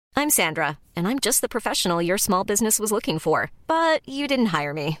I'm Sandra, and I'm just the professional your small business was looking for. But you didn't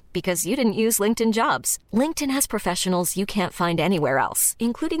hire me because you didn't use LinkedIn Jobs. LinkedIn has professionals you can't find anywhere else,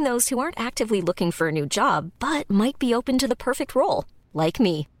 including those who aren't actively looking for a new job, but might be open to the perfect role, like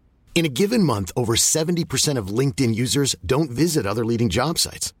me. In a given month, over 70% of LinkedIn users don't visit other leading job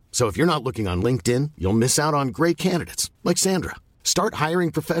sites. So if you're not looking on LinkedIn, you'll miss out on great candidates like Sandra. Start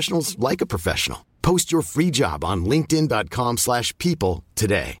hiring professionals like a professional. Post your free job on linkedin.com/people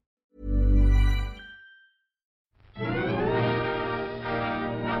today.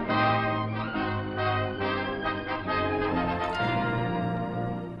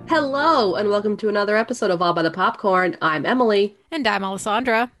 Hello, and welcome to another episode of All by the Popcorn. I'm Emily. And I'm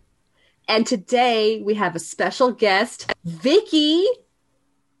Alessandra. And today we have a special guest, Vicky.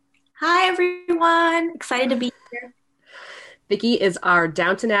 Hi, everyone. Excited to be here. Vicky is our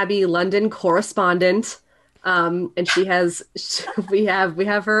Downton Abbey London correspondent. And we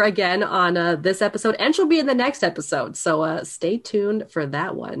have her again on this episode, and she'll be in the next episode. So stay tuned for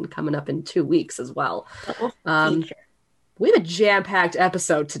that one coming up in 2 weeks as well. We have a jam-packed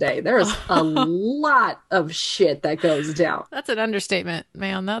episode today. There's a lot of shit that goes down. That's an understatement,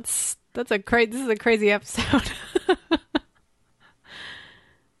 man. This is a crazy episode. I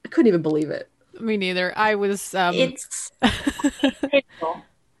couldn't even believe it. Me neither. I was It's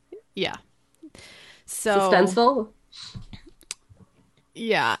yeah. So Suspenseful?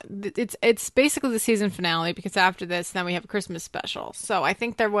 Yeah, it's basically the season finale, because after this then we have a Christmas special. So I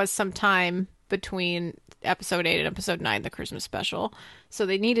think there was some time between episode 8 and episode 9, the Christmas special. So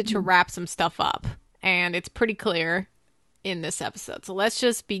they needed to wrap some stuff up, and it's pretty clear in this episode. So let's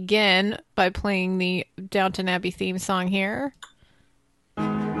just begin by playing the Downton Abbey theme song here.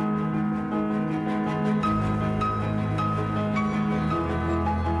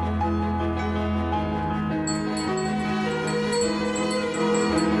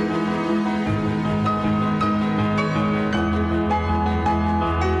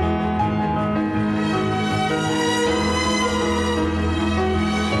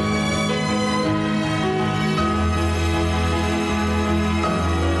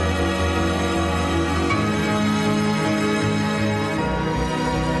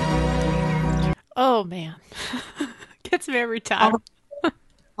 Oh man, gets me every time.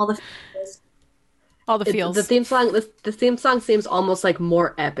 all the feels. The theme song seems almost like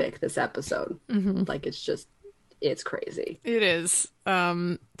more epic this episode. Mm-hmm. Like it's crazy. It is.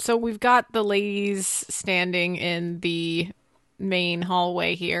 So we've got the ladies standing in the main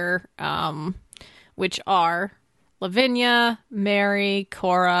hallway here, which are Lavinia, Mary,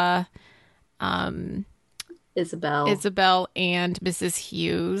 Cora, Isabel, and Mrs.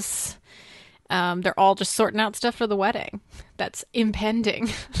 Hughes. They're all just sorting out stuff for the wedding that's impending.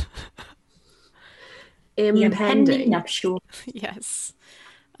 impending nuptial. Yes.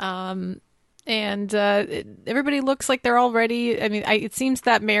 And everybody looks like they're all ready. I mean, it seems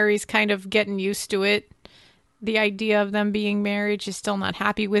that Mary's kind of getting used to it. The idea of them being married, she's still not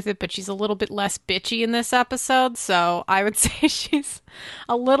happy with it, but she's a little bit less bitchy in this episode. So I would say she's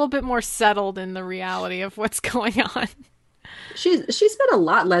a little bit more settled in the reality of what's going on. She's been a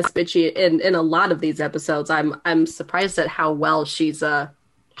lot less bitchy in a lot of these episodes. I'm surprised at how well she's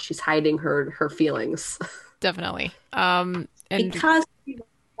hiding her feelings. Definitely. Because she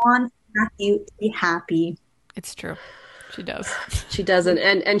wants Matthew to be happy. It's true. She does. She doesn't,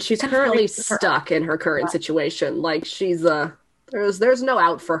 and she's currently stuck in her current situation. Like she's there's no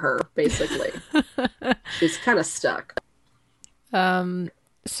out for her, basically. She's kind of stuck.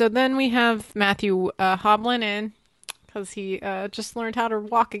 So then we have Matthew hobbling in, because he just learned how to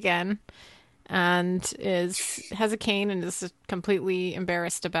walk again, and has a cane and is completely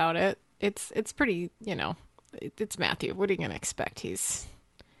embarrassed about it. It's pretty, it's Matthew. What are you gonna expect? He's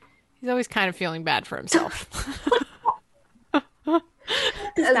always kind of feeling bad for himself.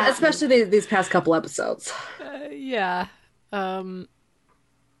 Especially these past couple episodes. Yeah.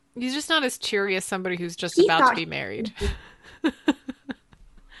 He's just not as cheery as somebody who's just about to be married.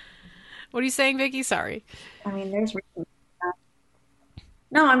 What are you saying, Vicky? Sorry. I mean, there's reason for that.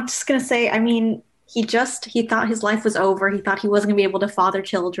 No, I'm just going to say, I mean, he thought his life was over. He thought he wasn't going to be able to father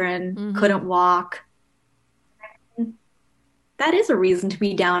children, couldn't walk. That is a reason to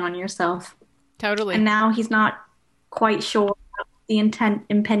be down on yourself. Totally. And now he's not quite sure the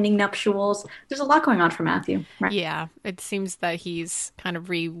impending nuptials. There's a lot going on for Matthew. Right? Yeah, it seems that he's kind of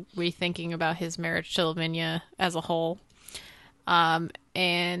rethinking about his marriage to Lavinia as a whole.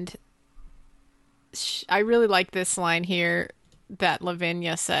 And I really like this line here that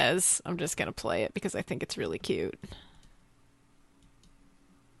Lavinia says. I'm just going to play it because I think it's really cute.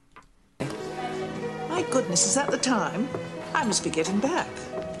 My goodness, is that the time? I must be getting back.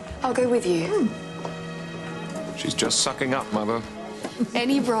 I'll go with you. She's just sucking up, Mother.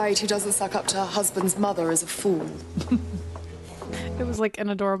 Any bride who doesn't suck up to her husband's mother is a fool. It was like an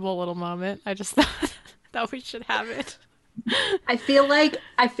adorable little moment. I just thought we should have it. I feel like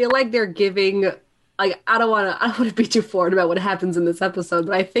they're giving, like, I don't want to be too forward about what happens in this episode,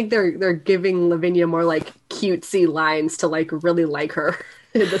 but I think they're giving Lavinia more like cutesy lines to like really like her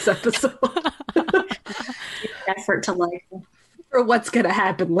in this episode. Effort to like her. For what's gonna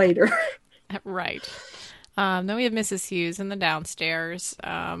happen later. Right. Then we have Mrs. Hughes in the downstairs,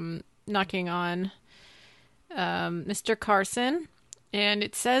 knocking on Mr. Carson, and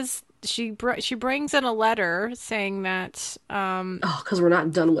it says she brings in a letter saying that because we're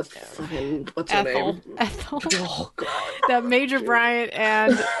not done with fucking what's her name? Ethel. Oh god. That Major Bryant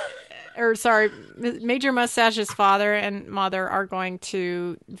Major Mustache's father and mother are going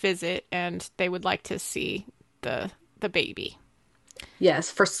to visit, and they would like to see the baby. Yes,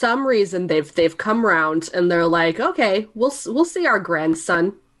 for some reason they've come round and they're like, okay, we'll see our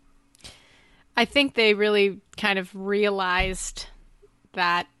grandson. I think they really kind of realized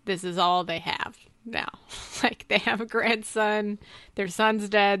that this is all they have now. Like, they have a grandson, their son's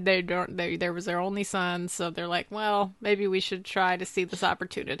dead, there was their only son, so they're like, well, maybe we should try to see this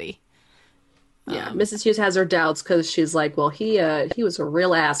opportunity. Yeah, Mrs. Hughes has her doubts because she's like, well, he was a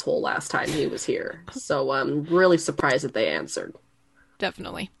real asshole last time he was here, so I'm really surprised that they answered.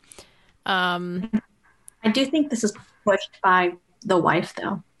 Definitely. I do think this is pushed by the wife,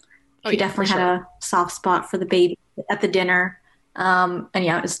 though. She definitely had a soft spot for the baby at the dinner. And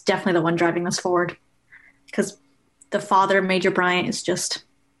yeah, it's definitely the one driving this forward. Because the father, Major Bryant, is just,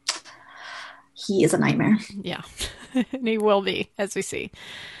 he is a nightmare. Yeah, and he will be, as we see.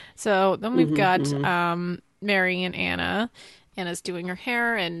 So then we've got Mary and Anna. Anna's doing her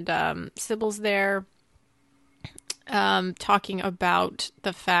hair, and Sybil's there. Talking about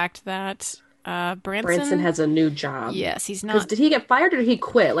the fact that Branson has a new job. Yes, he's not. Did he get fired or did he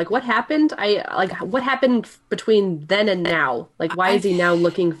quit? Like, what happened? What happened between then and now? Like, why is he now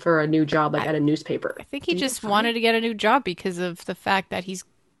looking for a new job, at a newspaper? I think he just wanted to get a new job because of the fact that he's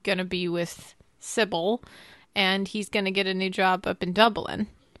going to be with Sybil, and he's going to get a new job up in Dublin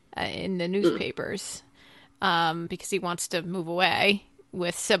in the newspapers because he wants to move away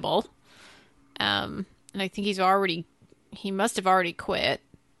with Sybil. And I think he must have already quit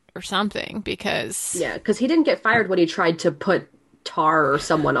or something because... Yeah, because he didn't get fired when he tried to put tar or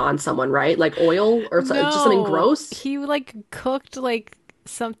someone on someone, right? Like oil or just something gross? He, like, cooked, like,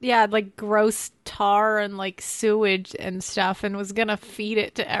 like gross tar and, like, sewage and stuff and was gonna feed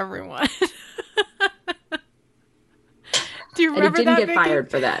it to everyone. Do you remember that, and he didn't get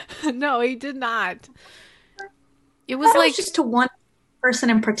fired for that. No, he did not. It was like... just to one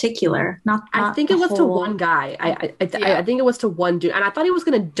person in particular, not I think it was to one guy. I think it was to one dude, and I thought he was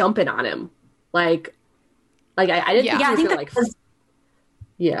going to dump it on him. I didn't think he was going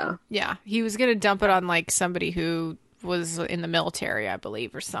to Yeah, he was going to dump it on like somebody who was in the military, I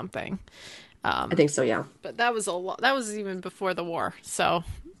believe, or something. I think so, yeah. But that was that was even before the war, so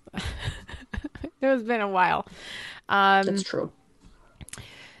it has been a while. That's true.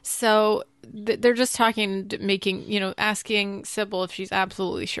 So they're just talking, asking Sybil if she's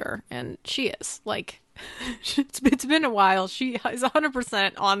absolutely sure, and she is. Like, it's been a while. She is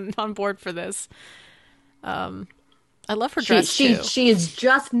 100% on board for this. I love her dress too. She is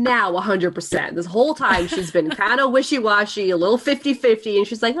just now 100%. This whole time she's been kind of wishy-washy, a little 50-50, and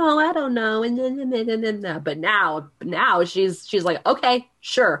she's like, oh, I don't know. But now she's like, okay,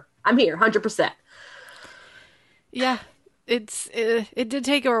 sure, I'm here, 100%. Yeah. It did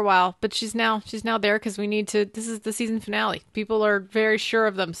take her a while, but she's now there because we need to. This is the season finale. People are very sure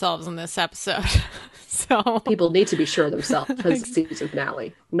of themselves in this episode, so people need to be sure of themselves because it's the season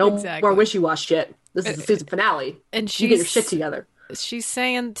finale. No more wishy-wash shit. This is the season finale, and you get your shit together. She's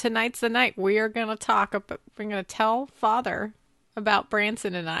saying tonight's the night we are going to talk about. We're going to tell Father about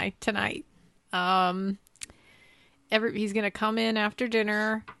Branson and I tonight. He's going to come in after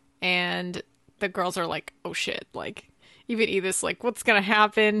dinner, and the girls are like, "Oh shit!" Like. Even Edith's like, what's gonna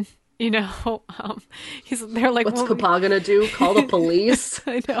happen? They're like, what's Papa gonna do? Call the police?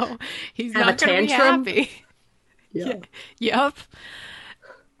 I know. He's not gonna be happy. Yeah. Yep.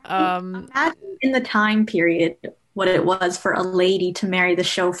 Imagine in the time period what it was for a lady to marry the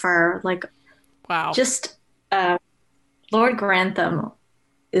chauffeur. Like, wow. Just Lord Grantham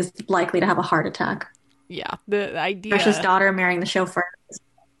is likely to have a heart attack. Yeah. The idea. Precious daughter marrying the chauffeur.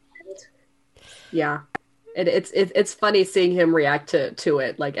 Yeah. It's funny seeing him react to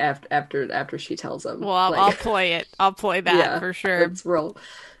it like after she tells him. Well, I'll play it. I'll play that for sure. It's real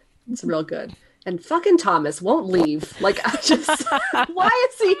good. And fucking Thomas won't leave. Like, I just, why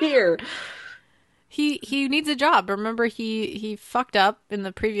is he here? He needs a job. Remember, he fucked up in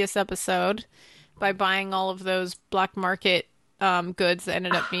the previous episode by buying all of those black market goods that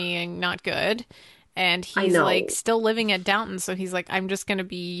ended up being not good. And he's like still living at Downton, so he's like, I'm just going to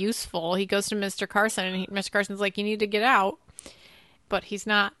be useful. He goes to Mr. Carson, and Mr. Carson's like, you need to get out. But he's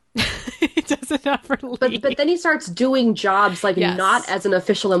not. He doesn't ever leave. But then he starts doing jobs like not as an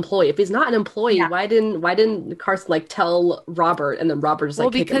official employee. If he's not an employee, why didn't Carson like tell Robert, and then Robert just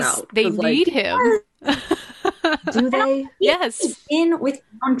like kick him out? They need him. Do they? Yes. He's been with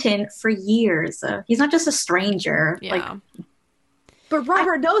Downton for years. He's not just a stranger. Yeah. But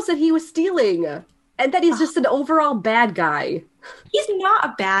Robert knows that he was stealing, and that he's just an overall bad guy. He's not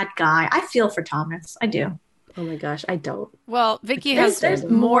a bad guy. I feel for Thomas. I do. Oh my gosh, I don't. Well, Vicky has There's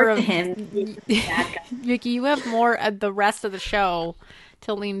more to of him. Vicky, you have more of the rest of the show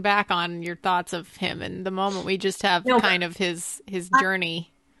to lean back on your thoughts of him. And the moment we just have kind of his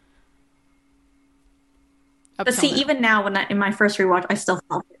journey. But see, even now, in my first rewatch, I still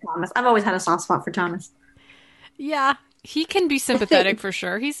felt for Thomas. I've always had a soft spot for Thomas. Yeah, he can be sympathetic for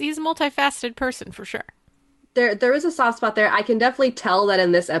sure. He's a multifaceted person for sure. There is a soft spot there. I can definitely tell that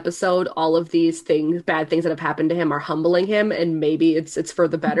in this episode, all of these bad things that have happened to him are humbling him, and maybe it's for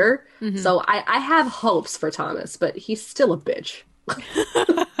the better. Mm-hmm. So I have hopes for Thomas, but he's still a bitch.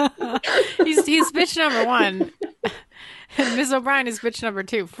 he's bitch number one. And Ms. O'Brien is bitch number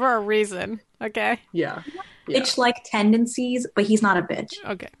 2 for a reason. Okay? Yeah. Bitch-like tendencies, but he's not a bitch.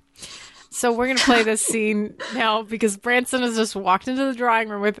 Okay. So we're going to play this scene now because Branson has just walked into the drawing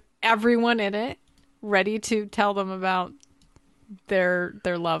room with everyone in it, ready to tell them about their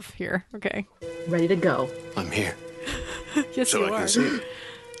love here. Okay. Ready to go. I'm here. Yes, so you I are. can see.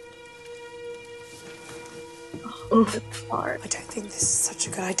 I don't think this is such a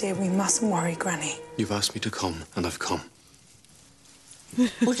good idea. We mustn't worry, Granny. You've asked me to come, and I've come.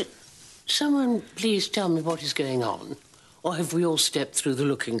 Would someone please tell me what is going on? Or have we all stepped through the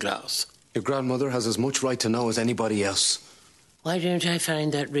looking glass? Your grandmother has as much right to know as anybody else. Why don't I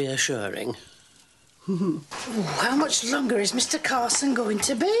find that reassuring? How much longer is Mr. Carson going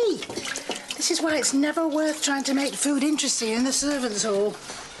to be? This is why it's never worth trying to make food interesting in the servants' hall.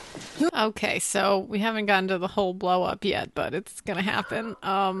 Okay, so we haven't gotten to the whole blow up yet, but it's gonna happen.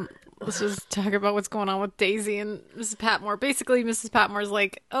 Let's just talk about what's going on with Daisy and Mrs. Patmore. Basically, Mrs. Patmore's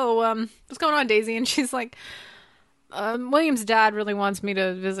like, what's going on, Daisy? And she's like, William's dad really wants me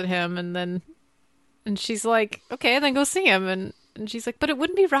to visit him. And she's like, okay, then go see him. And she's like, but it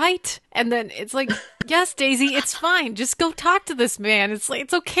wouldn't be right. And then it's like, yes, Daisy, it's fine. Just go talk to this man. It's like,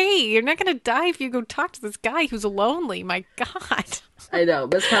 it's okay. You're not going to die if you go talk to this guy who's lonely. My God. I know.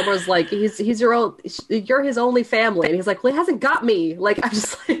 Miss Patmore's like, he's you're his only family. And he's like, well, he hasn't got me. Like, I'm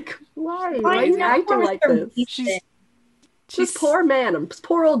just like, why? Why are you acting like this? This poor man, this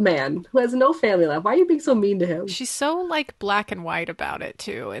poor old man who has no family left. Why are you being so mean to him? She's so like black and white about it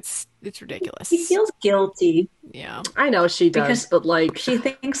too. It's ridiculous. He feels guilty. Yeah, I know she does, because but like she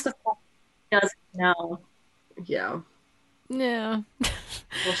thinks the doesn't know. Yeah. Yeah.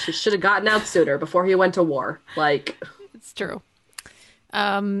 Well, she should have gotten out sooner before he went to war. Like, it's true.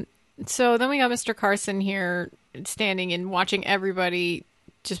 So then we got Mr. Carson here standing and watching everybody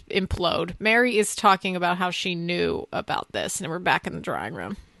just implode. Mary is talking about how she knew about this, and we're back in the drawing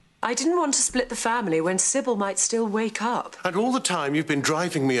room. I didn't want to split the family when Sybil might still wake up. And all the time you've been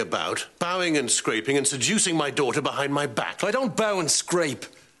driving me about, bowing and scraping and seducing my daughter behind my back. I don't bow and scrape,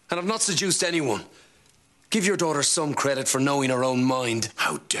 and I've not seduced anyone. Give your daughter some credit for knowing her own mind.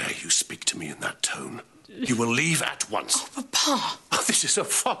 How dare you speak to me in that tone? You will leave at once. Oh, Papa. Oh, this is a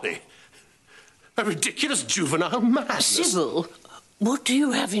folly. A ridiculous juvenile madness. Sybil, what do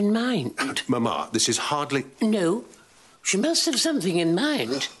you have in mind? Mamma, this is hardly... No, she must have something in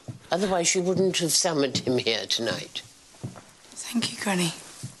mind. Otherwise she wouldn't have summoned him here tonight. Thank you, Granny.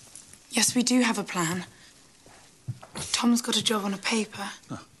 Yes, we do have a plan. Tom's got a job on a paper.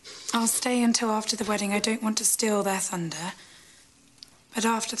 Oh. I'll stay until after the wedding. I don't want to steal their thunder. But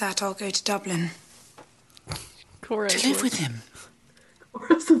after that, I'll go to Dublin. To live with him?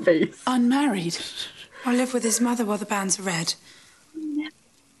 Where's the face? Unmarried. I'll live with his mother while the banns are read.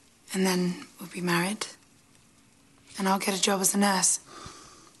 And then we'll be married. And I'll get a job as a nurse.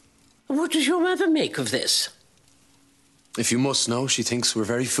 What does your mother make of this? If you must know, she thinks we're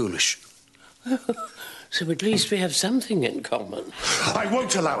very foolish. So at least we have something in common. I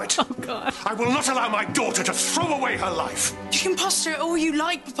won't allow it. Oh, God. I will not allow my daughter to throw away her life. You can posture it all you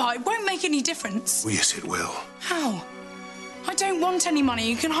like, Papa. It won't make any difference. Well, yes, it will. How? I don't want any money.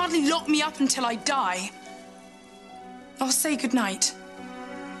 You can hardly lock me up until I die. I'll say goodnight.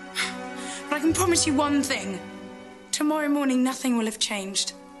 But I can promise you one thing. Tomorrow morning, nothing will have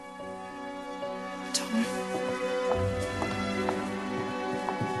changed. Tom.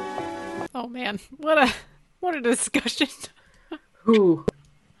 Oh man, what a discussion. Ooh.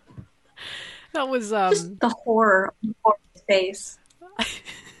 That was just the horror on his face.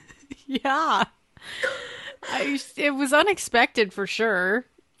 Yeah. It was unexpected for sure.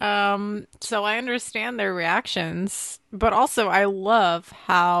 So I understand their reactions, but also I love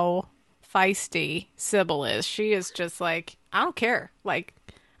how feisty Sybil is. She is just like, I don't care. Like,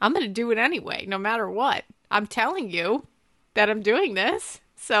 I'm going to do it anyway, no matter what. I'm telling you that I'm doing this.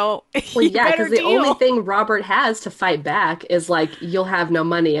 So, well, yeah, because the only thing Robert has to fight back is like, you'll have no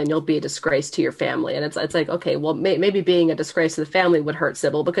money and you'll be a disgrace to your family. And it's like, okay, well, maybe being a disgrace to the family would hurt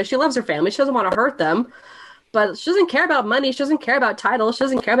Sybil because she loves her family. She doesn't want to hurt them. But she doesn't care about money. She doesn't care about titles. She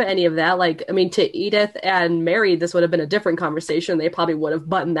doesn't care about any of that. Like, I mean, to Edith and Mary, this would have been a different conversation. They probably would have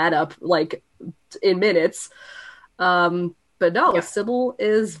buttoned that up, like, in minutes. But no, Sybil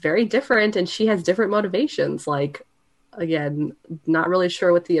is very different, and she has different motivations. Like, again, not really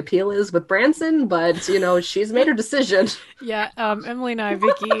sure what the appeal is with Branson, but, you know, she's made her decision. Yeah, Emily and I,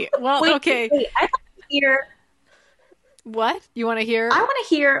 Vicky. Well, okay. Wait, I want to hear... What? You want to hear? I want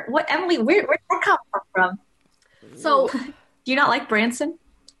to hear what Emily, where'd that come from? So, do you not like Branson?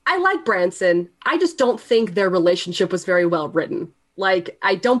 I like Branson. I just don't think their relationship was very well written. Like,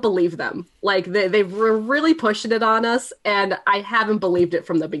 I don't believe them. Like, they were really pushing it on us, and I haven't believed it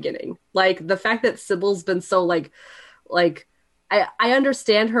from the beginning. Like, the fact that Sybil's been so, like, I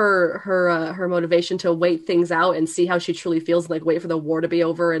understand her motivation to wait things out and see how she truly feels, like, wait for the war to be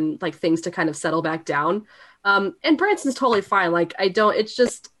over and, like, things to kind of settle back down. And Branson's totally fine. Like, it's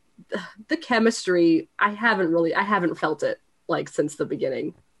just... the chemistry, I haven't felt it like since the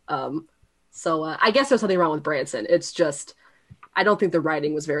beginning. So I guess there's something wrong with Branson. It's just, I don't think the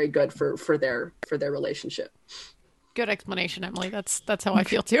writing was very good for their relationship. Good explanation, Emily. That's how I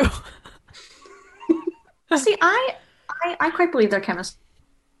feel too. See, I quite believe their chemistry.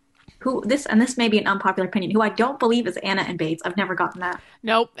 This may be an unpopular opinion, who I don't believe is Anna and Bates. I've never gotten that.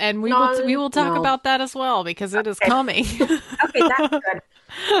 Nope, and we will talk about that as well because it is coming. Okay, that's good.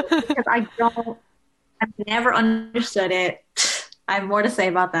 Because I've never understood it. I have more to say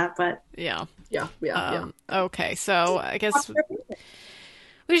about that, but yeah. Okay, so I guess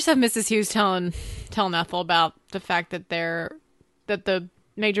we just have Mrs. Hughes telling Ethel about the fact that the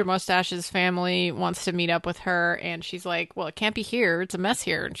Major Mustache's family wants to meet up with her, and she's like, well, it can't be here. It's a mess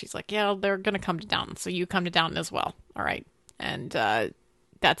here. And she's like, yeah, they're going to come to Downton, so you come to Downton as well. All right. And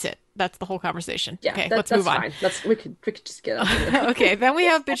that's it. That's the whole conversation. Yeah, okay, let's move on. We could just get out. Okay, then we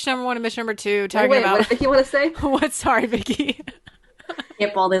have bitch number 1 and bitch number 2 talking about... What did Vicky want to say? What? Sorry, Vicky.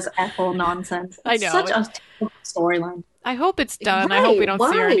 Skip all this Ethel nonsense. I know. Such a terrible storyline. I hope it's done. Right, I hope we don't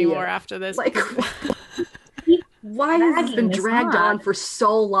see her anymore after this. Like... Why has this been dragged on for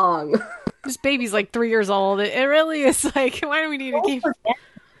so long? This baby's like 3 years old. It really is like, why do we need to keep...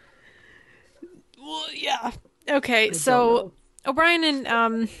 Well, yeah. Okay, so O'Brien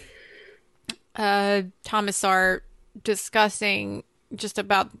and Thomas are discussing just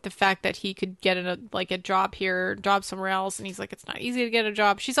about the fact that he could get a job somewhere else, and he's like, it's not easy to get a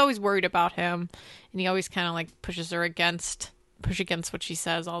job. She's always worried about him, and he always kind of like push against what she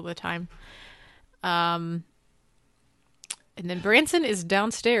says all the time. And then Branson is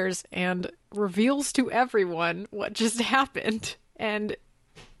downstairs and reveals to everyone what just happened. And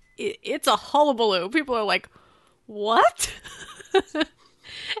it's a hullabaloo. People are like, what?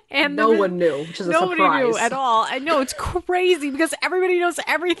 And no one knew, which is a surprise. Nobody knew at all. I know, it's crazy because everybody knows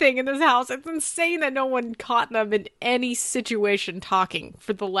everything in this house. It's insane that no one caught them in any situation talking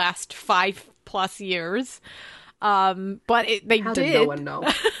for the last 5+ years. But they How did. Did no one know?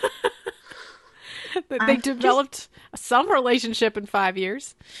 They developed some relationship in 5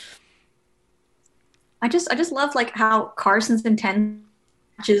 years. I just love like how Carson's intent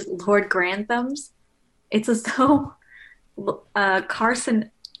matches Lord Grantham's. It's as though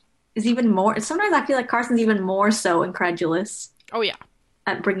Carson is even more. Sometimes I feel like Carson's even more so incredulous. Oh yeah,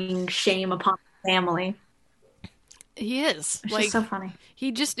 at bringing shame upon the family. He is. It's like, just so funny.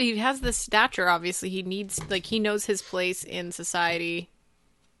 He has this stature. Obviously, he knows his place in society,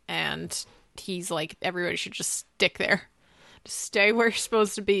 and he's like, everybody should just stick there. Just stay where you're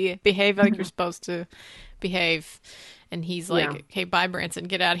supposed to be. Behave like you're supposed to behave. And he's like, hey, bye, Branson.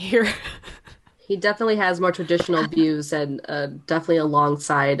 Get out of here. He definitely has more traditional views and definitely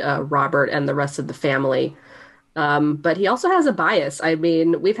alongside Robert and the rest of the family. But he also has a bias. I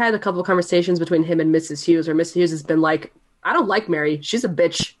mean, we've had a couple of conversations between him and Mrs. Hughes where Mrs. Hughes has been like, I don't like Mary. She's a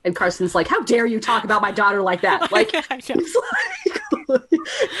bitch. And Carson's like, how dare you talk about my daughter like that? Like,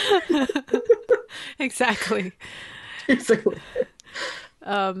 Exactly.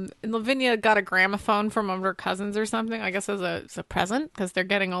 And Lavinia got a gramophone from one of her cousins or something, I guess as a present, because they're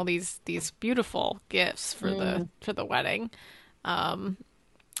getting all these beautiful gifts for the wedding. That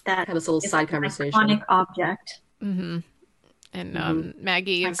had this little side conversation. Iconic object. Mm-hmm. And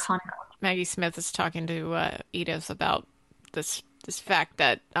Maggie Smith is talking to Edith about this fact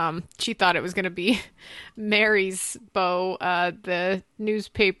that she thought it was going to be Mary's bow, the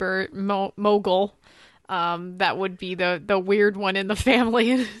newspaper mogul. That would be the weird one in the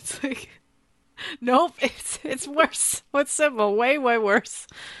family. And it's like, nope, it's worse. What's Sybil? Way worse.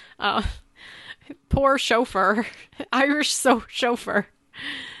 Poor chauffeur, Irish chauffeur.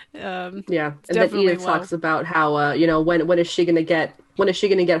 And then Edith talks about how when is she gonna get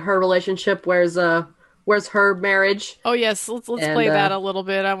her relationship? Where's her marriage? Oh yes, let's play that a little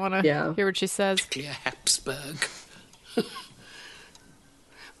bit. I want to hear what she says. Clear Habsburg. Well,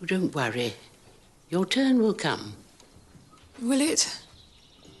 don't worry. Your turn will come. Will it?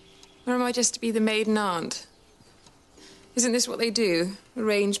 Or am I just to be the maiden aunt? Isn't this what they do?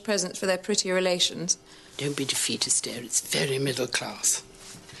 Arrange presents for their prettier relations? Don't be defeatist, dear. It's very middle class.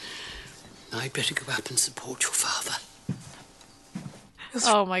 I'd better go up and support your father.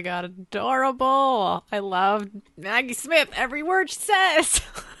 Oh my god, adorable. I love Maggie Smith. Every word she says.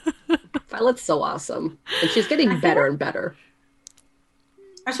 Violet's so awesome. And she's getting better and better.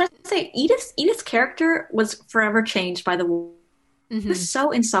 I was about to say, Edith's character was forever changed by the war. She was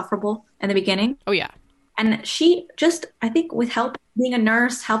so insufferable in the beginning. Oh, yeah. And she just, I think, with help, being a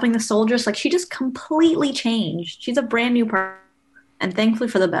nurse, helping the soldiers, like, she just completely changed. She's a brand new person. And thankfully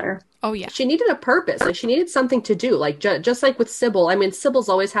for the better. Oh, yeah. She needed a purpose. Like, she needed something to do. Like, just like with Sybil. I mean, Sybil's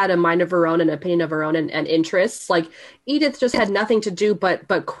always had a mind of her own, an opinion of her own, and interests. Like, Edith just had nothing to do but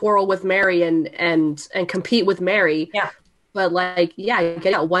quarrel with Mary and compete with Mary. Yeah. But, like, I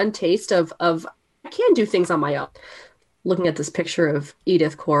get one taste of I can do things on my own. Looking at this picture of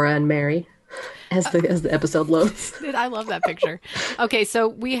Edith, Cora, and Mary as the episode loads. I love that picture. Okay, so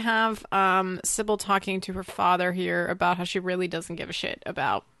we have Sybil talking to her father here about how she really doesn't give a shit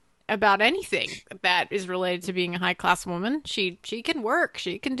about anything that is related to being a high-class woman. She can work.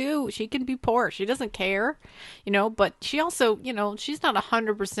 She can be poor. She doesn't care, but she also, she's not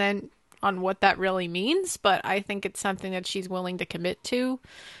 100% on what that really means, but I think it's something that she's willing to commit to.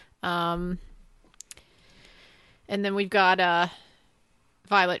 And then we've got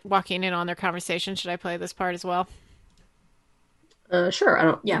Violet walking in on their conversation. Should I play this part as well? Sure. I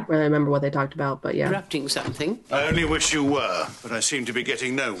don't really remember what they talked about, but yeah. Interrupting something. I only wish you were, but I seem to be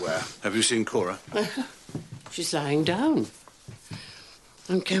getting nowhere. Have you seen Cora? She's lying down.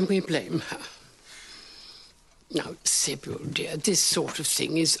 And can we blame her? Now, Sybil, dear, this sort of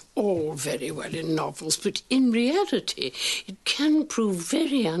thing is all very well in novels, but in reality, it can prove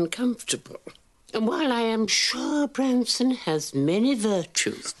very uncomfortable. And while I am sure Branson has many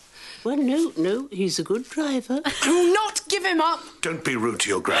virtues, well, no, he's a good driver. I will not give him up! Don't be rude to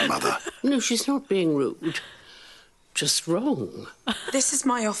your grandmother. No, she's not being rude. Just wrong. This is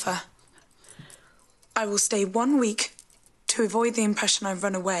my offer. I will stay 1 week to avoid the impression I've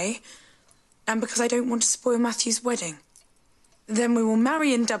run away, and because I don't want to spoil Matthew's wedding. Then we will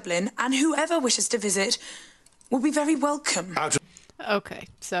marry in Dublin, and whoever wishes to visit will be very welcome. Okay,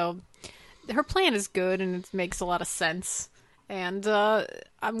 so her plan is good, and it makes a lot of sense. And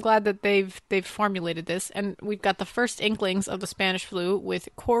I'm glad that they've formulated this, and we've got the first inklings of the Spanish flu with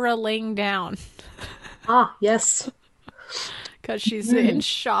Cora laying down. Ah, yes. Because she's in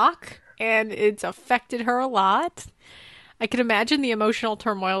shock, and it's affected her a lot. I can imagine the emotional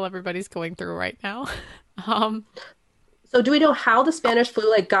turmoil everybody's going through right now. So do we know how the Spanish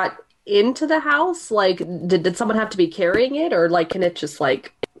flu got into the house? Like, did someone have to be carrying it, or can it just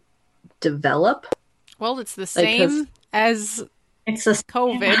develop? Well, it's the same as it's the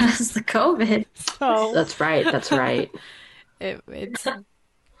COVID. As the COVID. So that's right. It's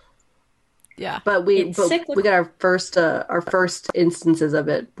yeah. But we got our first instances of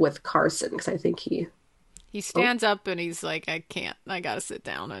it with Carson, because I think he stands up and he's like, I can't, I gotta sit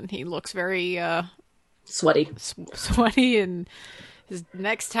down, and he looks very sweaty, and his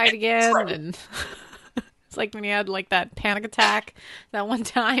neck's tight again, and it's like when he had that panic attack that one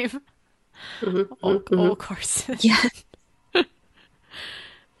time. Old Carson. Yeah.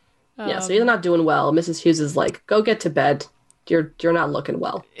 Yeah, so he's not doing well. Mrs. Hughes is like, go get to bed. You're not looking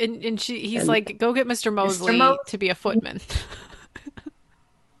well. And he's like, go get Mr. Mosley to be a footman.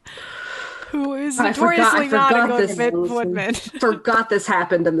 who is notoriously not a good woodman. Forgot this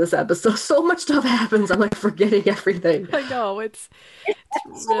happened in this episode. So much stuff happens. I'm like forgetting everything. I know it's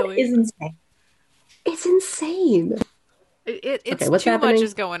really insane. It's insane. It's what's too happening? much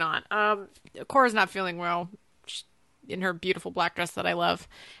is going on. Cora's not feeling well. She's in her beautiful black dress that I love.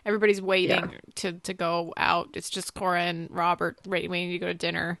 Everybody's waiting to go out. It's just Cora and Robert waiting to go to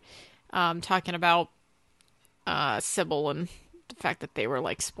dinner, talking about Sybil and the fact that they were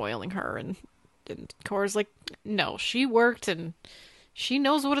like spoiling her, and Cora's like, no, she worked and she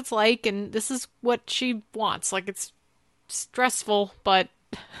knows what it's like, and this is what she wants. Like, it's stressful, but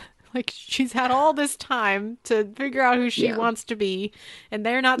like she's had all this time to figure out who she wants to be, and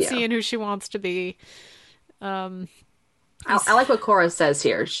they're not seeing who she wants to be. I like what Cora says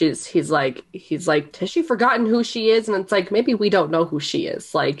here. He's like, has she forgotten who she is? And it's like, maybe we don't know who she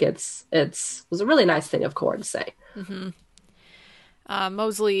is. Like, it was a really nice thing of Cora to say. Mm-hmm.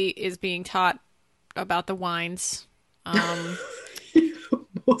 Mosley is being taught about the wines. Mosley.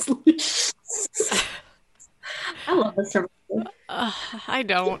 I love this. I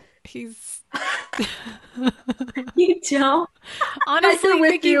don't. He's. You don't? Honestly,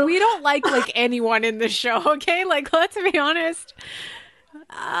 Vicky, we don't like anyone in the show. Okay, like let's be honest.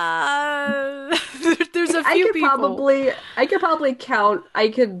 There's a few people. I could probably count. I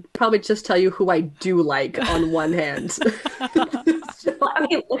could probably just tell you who I do like on one hand.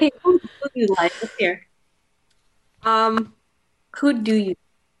 Okay. Who do you like? Let's hear. Who do you?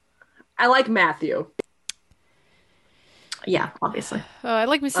 I like Matthew. Yeah, obviously. I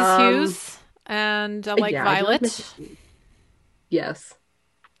like Mrs. Hughes, and I like Violet. Yes.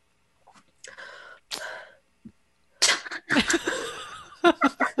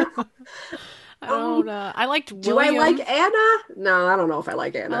 I liked William. Do I like Anna? No, I don't know if I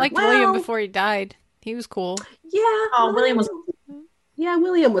like Anna. I liked William before he died. He was cool. Yeah. Oh, William was. Yeah,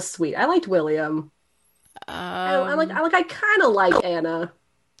 William was sweet. I liked William. I kind of like Anna.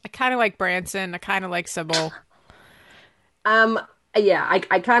 I kind of like Branson. I kind of like Sybil. Yeah,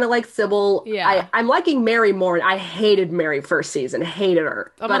 I kind of like Sybil. Yeah. I'm liking Mary more. I hated Mary first season. Hated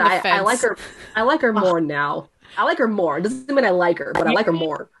her. I'm but on the fence. I like her. I like her more now. I like her more. It doesn't mean I like her, but I like her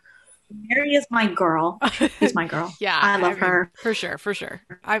more. Mary is my girl. She's my girl. Yeah, I love her for sure.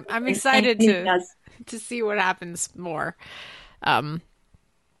 I'm excited to see what happens more.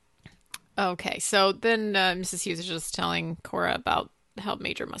 Okay, so then Mrs. Hughes is just telling Cora about how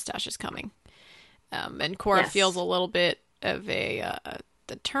Major Mustache is coming, and Cora feels a little bit of the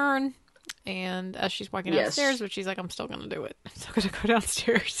turn, and as she's walking downstairs, but she's like, I'm still gonna do it. I'm still gonna go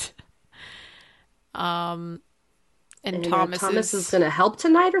downstairs. And Thomas is going to help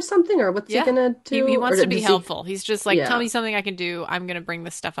tonight or something, or what's he going to do? He wants to be helpful. He's just like, tell me something I can do. I'm going to bring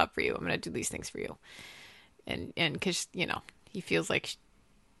this stuff up for you. I'm going to do these things for you. And because, he feels like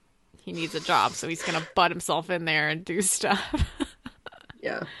he needs a job, so he's going to butt himself in there and do stuff.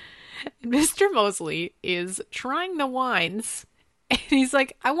 Yeah. And Mr. Mosley is trying the wines, and he's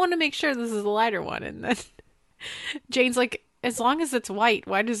like, I want to make sure this is a lighter one. And then Jane's like, as long as it's white,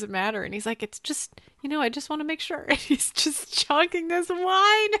 why does it matter? And he's like, it's just, I just want to make sure. And he's just chunking this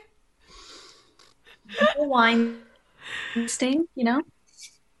wine. Wine stain,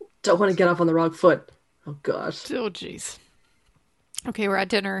 Don't want to get off on the wrong foot. Oh, gosh. Oh, jeez. Okay, we're at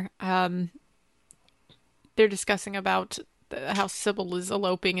dinner. They're discussing about how Sybil is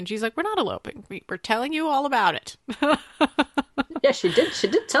eloping, and she's like, we're not eloping. We're telling you all about it. Yeah, she did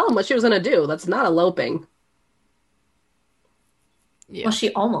tell him what she was going to do. That's not eloping. Yeah. Well,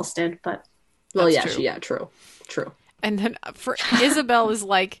 she almost did, but true. And then for Isabel's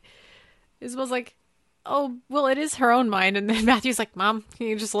like, oh, well, it is her own mind. And then Matthew's like, Mom, can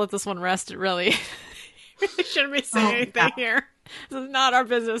you just let this one rest? It really shouldn't be saying anything here. This is not our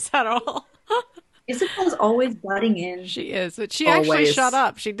business at all. Isabel's always butting in. She is, but she actually shut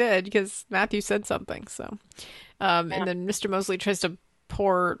up. She did because Matthew said something. So, and then Mr. Mosley tries to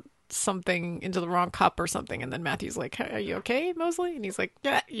pour something into the wrong cup or something, and then Matthew's like, are you okay, Mosley? And he's like,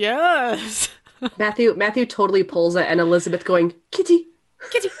 yes. Matthew totally pulls it, and Elizabeth going, kitty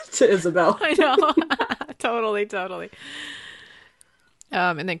to Isabel. I know. totally.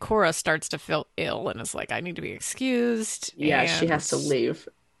 And then Cora starts to feel ill and is like, I need to be excused. Yeah, she has to leave.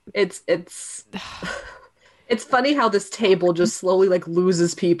 It's funny how this table just slowly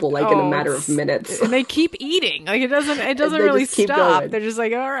loses people in a matter of minutes. And they keep eating. Like it doesn't really stop. They're just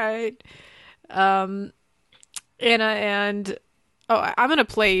like, all right. Anna and I'm gonna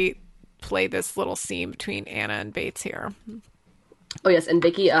play this little scene between Anna and Bates here. Oh yes, and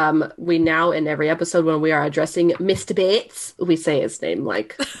Vicky, we now in every episode when we are addressing Mr. Bates, we say his name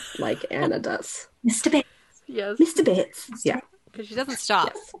like Anna does. Mr. Bates. Yes. Mr. Bates. Yeah. Because she doesn't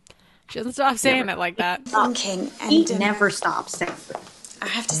stop. Yes. She doesn't stop saying it like that. Thinking, He never stops saying it. I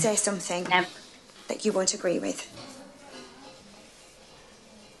have to say something that you won't agree with.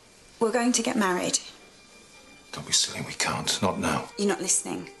 We're going to get married. Don't be silly, we can't. Not now. You're not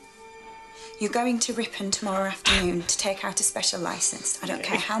listening. You're going to Ripon tomorrow afternoon to take out a special license. I don't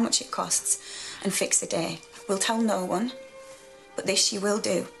care how much it costs, and fix a day. We'll tell no one, but this you will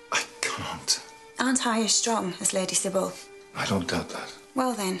do. I can't. Aren't I as strong as Lady Sybil? I don't doubt that.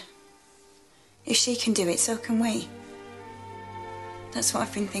 Well then, if she can do it, so can we. That's what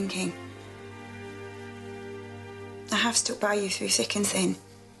I've been thinking. I have stuck by you through thick and thin.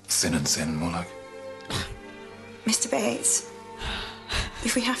 Thin and thin, more like. Mr. Bates,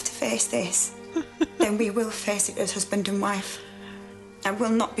 if we have to face this, then we will face it as husband and wife. I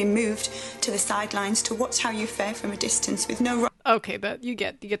will not be moved to the sidelines to watch how you fare from a distance with no... Okay, but you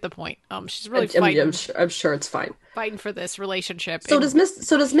get the point. She's really fighting. I'm sure it's fine. Fighting for this relationship. So does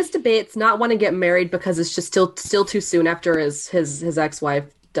Mr. Bates not want to get married because it's just still too soon after his ex-wife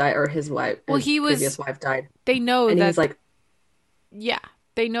died, or his wife? Well, his previous wife died. They know and that he's like, yeah,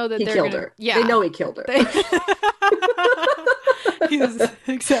 they know that he they're killed gonna, her. Yeah, they know he killed her. Yes,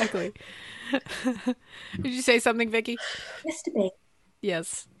 exactly. Did you say something, Vicky? Mr. Bates.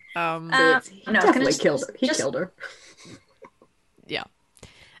 Yes. He definitely killed her. He killed her. Yeah.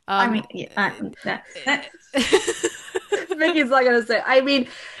 I mean, Vicky's not gonna say. I mean,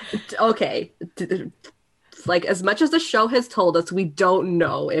 okay. Like, as much as the show has told us, we don't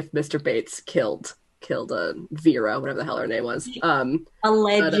know if Mr. Bates killed Vera, whatever the hell her name was.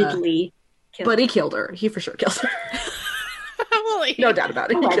 Allegedly. But he killed her. He for sure killed her. No doubt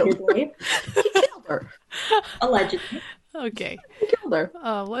about it. He killed her. He killed her. Allegedly. Okay. He killed her.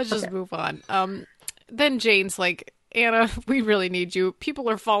 Let's just move on. Then Jane's like, Anna, we really need you. People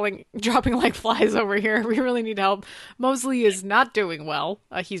are dropping like flies over here. We really need help. Mosley is not doing well.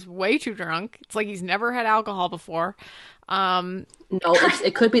 He's way too drunk. It's like he's never had alcohol before. No,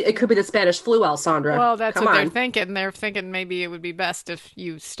 it could be the Spanish flu, Alessandra. Well, that's what they're thinking. They're thinking maybe it would be best if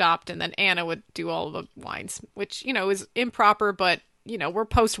you stopped and then Anna would do all the wines, which, is improper, but, we're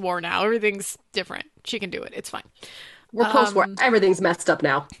post-war now. Everything's different. She can do it. It's fine. We're post-war. Everything's messed up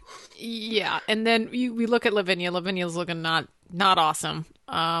now. Yeah, and then we look at Lavinia. Lavinia's looking not awesome.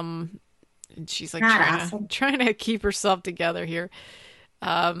 And she's like trying to keep herself together here.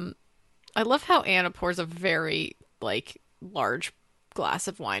 I love how Anna pours a very large glass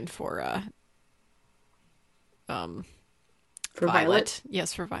of wine for Violet.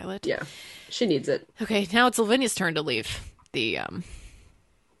 Yes, for Violet. Yeah, she needs it. Okay, now it's Lavinia's turn to leave the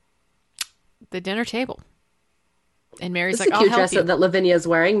dinner table. And Mary's like, I'll help dress you. That Lavinia is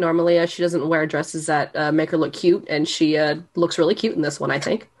wearing. Normally, she doesn't wear dresses that make her look cute, and she looks really cute in this one, I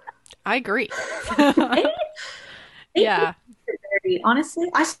think. I agree. Yeah. Honestly,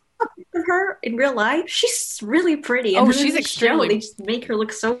 I saw a picture of her in real life. She's really pretty. And she's extremely. They just make her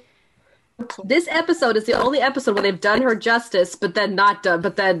look so. This episode is the only episode where they've done her justice, but then not done.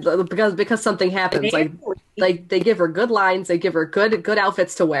 But then because something happens, like they give her good lines, they give her good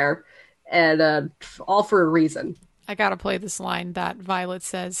outfits to wear, and all for a reason. I gotta play this line that Violet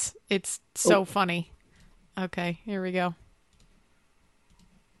says. It's so funny. Okay, here we go.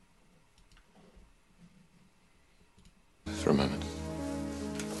 For a moment.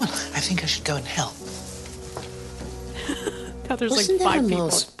 Well, I think I should go and help. Now there's Wasn't like 5 there a people.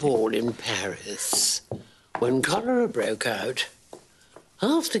 masked ball in Paris when cholera broke out?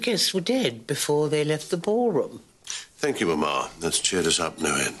 Half the guests were dead before they left the ballroom. Thank you, Mama. That's cheered us up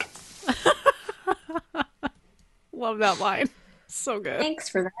no end. Love that line. So good. Thanks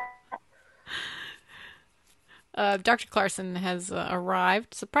for that. Dr. Clarkson has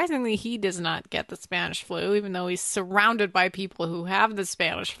arrived. Surprisingly, he does not get the Spanish flu, even though he's surrounded by people who have the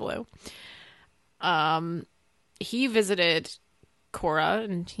Spanish flu. He visited Cora,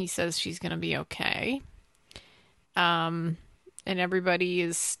 and he says she's going to be okay. And everybody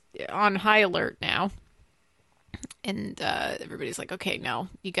is on high alert now. And everybody's like, okay, no,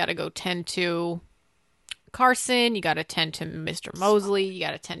 you got to go tend to Carson, you got to tend to Mr. Mosley, you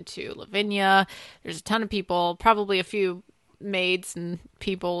got to tend to Lavinia. There's a ton of people, probably a few maids and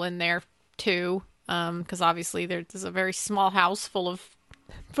people in there too, because obviously there's a very small house full of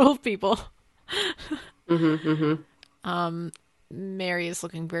people. Mary is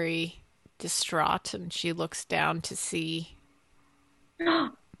looking very distraught, and she looks down to see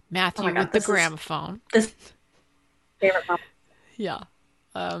Matthew with the gramophone. This favorite moment. Yeah.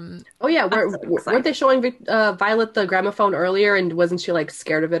 Weren't they showing Violet the gramophone earlier, and wasn't she like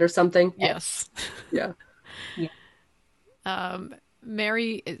scared of it or something? Yes. Yeah.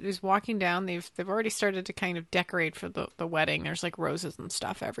 Mary is walking down. They've already started to kind of decorate for the wedding. There's like roses and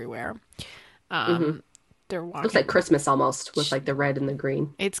stuff everywhere. They're walking. Looks like Christmas almost with like the red and the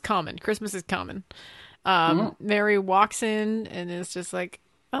green. It's coming. Christmas is coming. Mary walks in and is just like,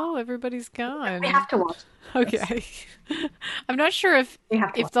 "Oh, everybody's gone." We have to watch. Okay. I'm not sure if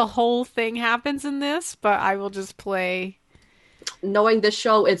the whole thing happens in this, but I will just play. Knowing this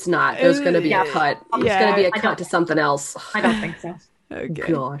show, it's not. There's going to be a cut. There's going to be a cut to something else. I don't think so.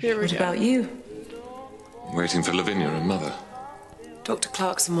 Okay. Gosh. What about you? Waiting for Lavinia and Mother. Dr.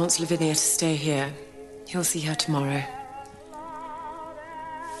 Clarkson wants Lavinia to stay here. He'll see her tomorrow.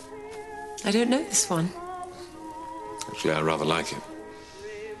 I don't know this one. Actually, I rather like it.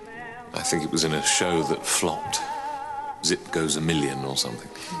 I think it was in a show that flopped. Zip Goes a Million or something.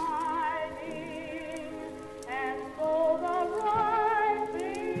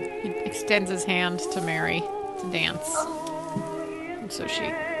 He extends his hand to Mary to dance. And so she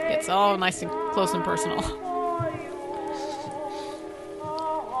gets all nice and close and personal.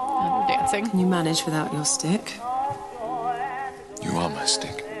 And they're dancing. Can you manage without your stick? You are my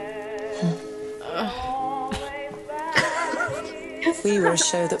stick. We were a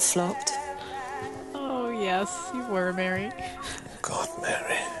show that flopped. Oh, yes, you were, Mary. God,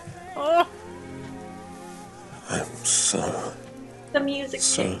 Mary. Oh. I'm so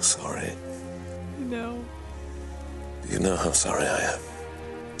sorry. No. You know how sorry I am.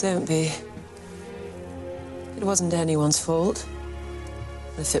 Don't be. It wasn't anyone's fault.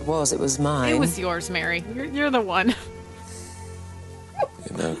 If it was mine. It was yours, Mary. You're the one.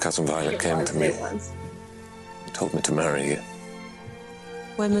 You know, Cousin Violet came to me. Told me to marry you.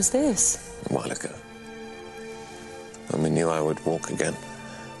 When was this? A while ago. When we knew I would walk again.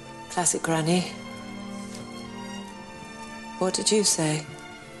 Classic Granny. What did you say?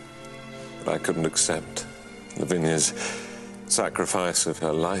 But I couldn't accept Lavinia's sacrifice of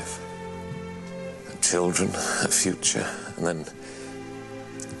her life, her children, her future, and then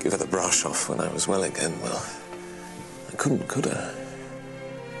give her the brush off when I was well again. Well, I couldn't, could I?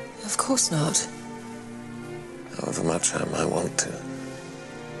 Of course not. However much I might want to.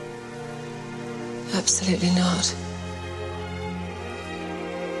 Absolutely not.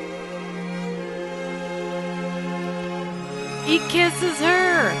 He kisses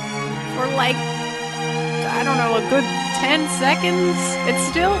her for like, I don't know, a good 10 seconds.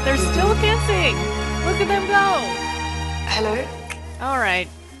 They're still kissing. Look at them go. Hello? All right.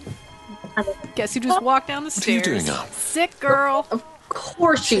 Guess who just walked down the stairs? What are you doing now? Sick girl. Of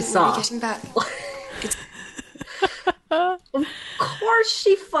course she saw. Getting back. Of course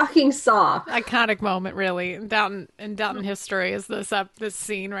she fucking saw. Iconic moment, really. In Downton history is this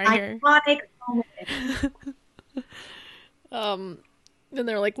scene right here. Iconic moment. And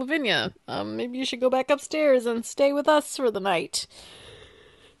they're like, Lavinia, maybe you should go back upstairs and stay with us for the night.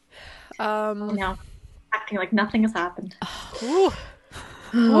 No, acting like nothing has happened. Oh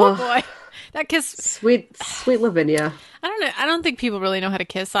boy, that kiss, sweet Lavinia. I don't think people really know how to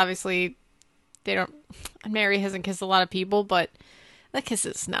kiss. Obviously, they don't. Mary hasn't kissed a lot of people, but that kiss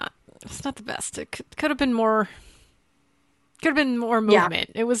is not. It's not the best. It could have been more. Could have been more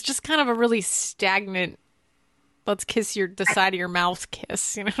movement. Yeah. It was just kind of a really stagnant. Let's kiss the side of your mouth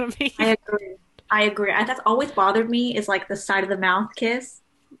kiss. You know what I mean? I agree. That's always bothered me is like the side of the mouth kiss.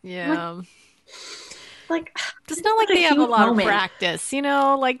 Yeah. Like it's not like they have a lot of practice, you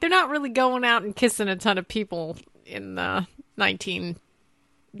know? Like they're not really going out and kissing a ton of people in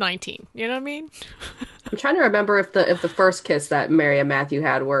 1919. You know what I mean? I'm trying to remember if the first kiss that Mary and Matthew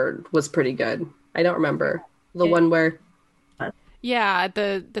had was pretty good. I don't remember the one where. Yeah, at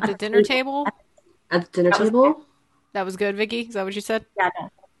the dinner table. At the dinner table. That was good, Vicky. Is that what you said? Yeah, no,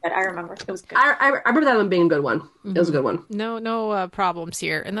 I remember. It was good. I remember that one being a good one. Mm-hmm. It was a good one. No problems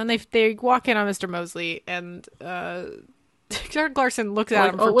here. And then they walk in on Mr. Mosley, and Jared Larson looks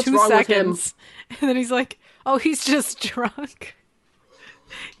at him for 2 seconds, and then he's like, "Oh, he's just drunk."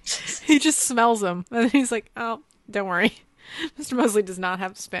 He just smells him, and then he's like, "Oh, don't worry, Mr. Mosley does not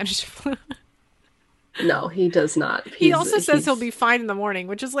have the Spanish flu." No, he does not. He also says he'll be fine in the morning,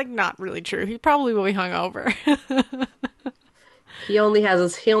 which is like not really true. He probably will be hungover. He only has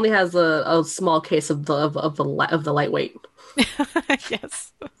a small case of the lightweight.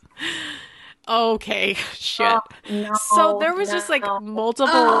 Yes. Okay. Shit. So there was just like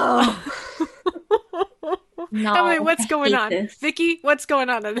multiple. No. I mean, what's going on, Vicky? What's going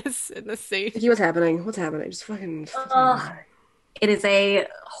on in this scene? Vicky, what's happening? What's happening? Just fucking. It is a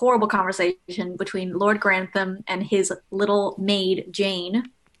horrible conversation between Lord Grantham and his little maid, Jane.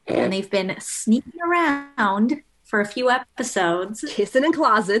 And they've been sneaking around for a few episodes. Kissing in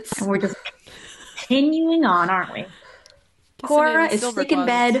closets. And we're just continuing on, aren't we? Cora in is silver sick in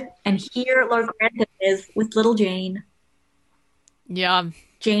closets. bed, and here Lord Grantham is with little Jane. Yeah.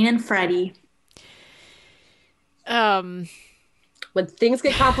 Jane and Freddie. When things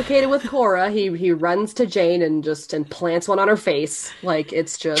get complicated with Cora, he runs to Jane and just plants one on her face. Like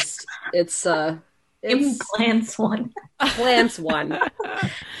it's plants one. Plants one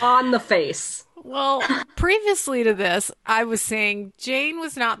on the face. Well, previously to this, I was saying Jane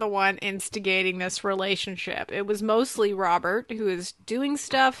was not the one instigating this relationship. It was mostly Robert, who was doing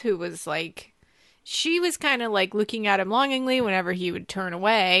stuff, who was like, she was kind of like looking at him longingly whenever he would turn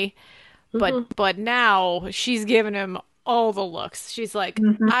away. But now she's giving him all the looks. She's like,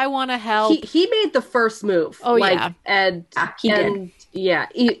 I want to help. He made the first move. Oh, yeah. And he did. Yeah,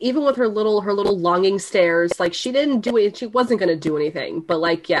 even with her little longing stares, like she didn't do it. She wasn't going to do anything. But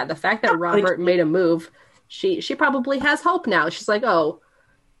like, yeah, the fact that Robert made a move, she probably has hope now. She's like, oh,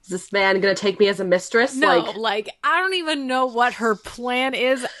 is this man going to take me as a mistress? No, like I don't even know what her plan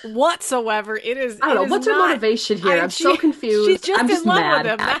is whatsoever. It is. I don't know what's her motivation here. I'm so confused. She's just I'm just in love mad.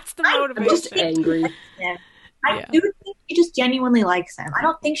 with him. That's the motivation. I'm just angry. I do think she just genuinely likes him. I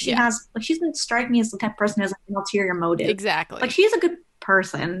don't think she has, like, she doesn't strike me as the type of person who has an ulterior motive. Exactly. Like, she's a good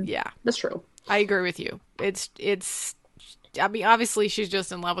person. Yeah. That's true. I agree with you. I mean, obviously she's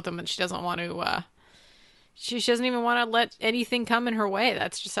just in love with him and she doesn't want to, she doesn't even want to let anything come in her way.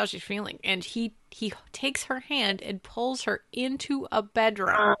 That's just how she's feeling. And he takes her hand and pulls her into a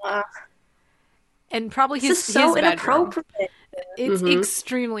bedroom. And probably his so bedroom. inappropriate. It's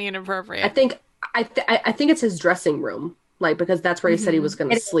extremely inappropriate. I think it's his dressing room, like, because that's where he said he was going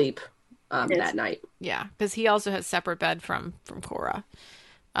to sleep that night. Yeah, because he also has separate bed from Cora.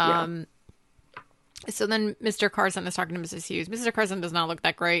 So then Mr. Carson is talking to Mrs. Hughes. Mr. Carson does not look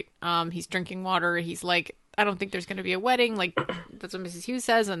that great. He's drinking water. He's like, I don't think there's going to be a wedding. Like, that's what Mrs. Hughes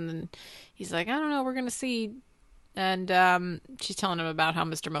says. And then he's like, I don't know, we're going to see. And she's telling him about how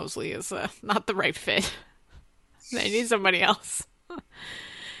Mr. Mosley is not the right fit. They need somebody else.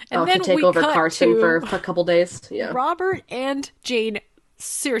 And then to take we over cut Carson to for a couple days. Yeah. Robert and Jane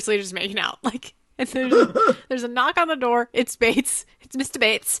seriously just making out. Like, and there's a knock on the door. It's Bates. It's Mr.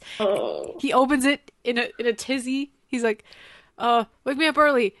 Bates. Oh. He opens it in a tizzy. He's like, wake me up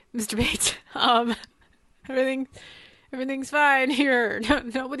early, Mr. Bates. Everything's fine here.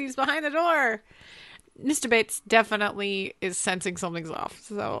 Nobody's behind the door. Mr. Bates definitely is sensing something's off.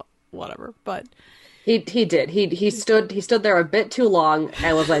 So whatever. But He did. He stood there a bit too long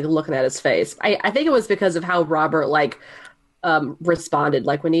and was like looking at his face. I think it was because of how Robert like responded.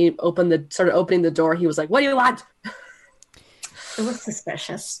 Like when he started opening the door, he was like, "What do you want?" It was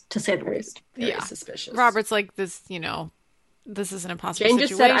suspicious, to say the least. Very suspicious. Robert's like, this, this is an impossible Jane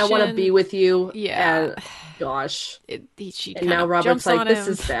situation. just said, "I want to be with you." Yeah. And, gosh. She and now Robert's like, "This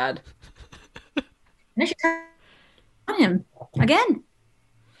is bad." And then she on him again.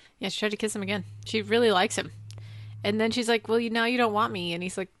 Yeah, she tried to kiss him again. She really likes him. And then she's like, well, now you don't want me. And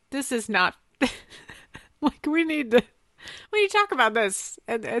he's like, this is not... like, we need to talk about this.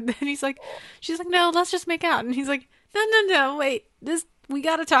 And then she's like, no, let's just make out. And he's like, no, wait. We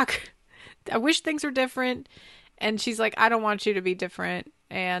got to talk. I wish things were different. And she's like, I don't want you to be different.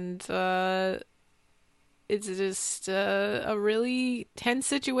 And it's just a really tense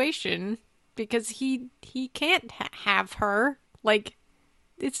situation because he can't have her. Like...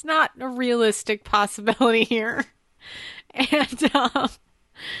 It's not a realistic possibility here. And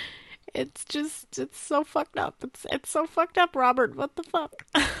it's so fucked up. It's so fucked up, Robert. What the fuck?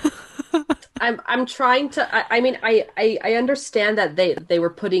 I'm trying to I understand that they were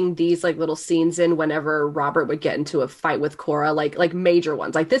putting these like little scenes in whenever Robert would get into a fight with Cora, like major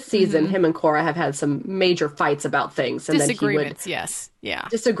ones. Like this season, him and Cora have had some major fights about things. And disagreements, yes. Yeah.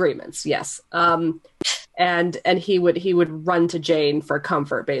 Disagreements, yes. And he would run to Jane for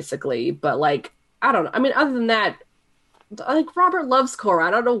comfort, basically. But like, I don't know. I mean, other than that, like Robert loves Cora.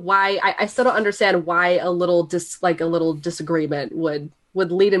 I don't know why. I still don't understand why a little disagreement would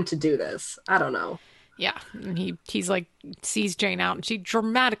lead him to do this. I don't know. Yeah, and he's like sees Jane out, and she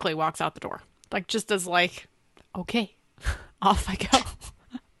dramatically walks out the door, like just as like, okay, off I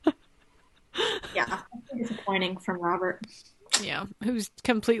go. Yeah, disappointing from Robert. Yeah, who's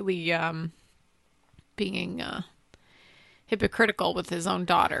completely being hypocritical with his own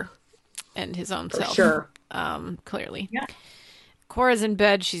daughter and his own self. Sure. Clearly. Yeah. Cora's in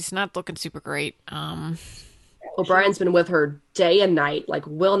bed. She's not looking super great. O'Brien's been with her day and night, like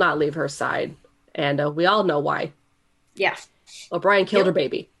will not leave her side. And we all know why. Yeah. O'Brien killed her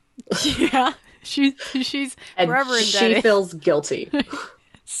baby. Yeah. She's and forever indebted. she feels guilty.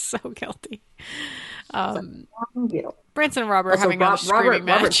 So guilty. Branson and Robert are having a screaming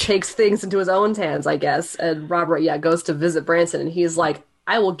match. Robert takes things into his own hands, I guess, and Robert, goes to visit Branson, and he's like,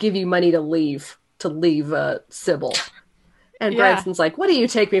 "I will give you money to leave Sybil." And Branson's like, "What do you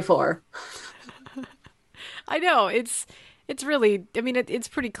take me for?" I know, it's really, I mean, it's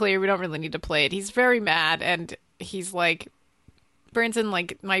pretty clear. We don't really need to play it. He's very mad, and he's like, Branson,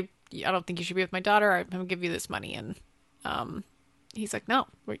 like, I don't think you should be with my daughter. I'm going to give you this money. And he's like, no,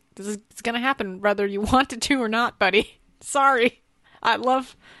 it's going to happen whether you want it to or not, buddy. Sorry. I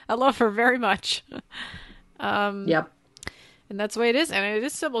love her very much. Yep. And that's the way it is. And it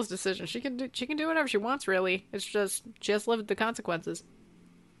is Sybil's decision. She can do whatever she wants, really. It's just, she has to live with the consequences.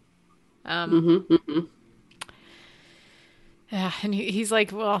 Yeah, and he's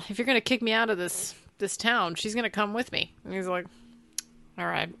like, well, if you're going to kick me out of this town, she's going to come with me. And he's like, all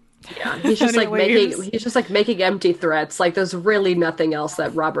right. Yeah, he's just making empty threats. Like, there's really nothing else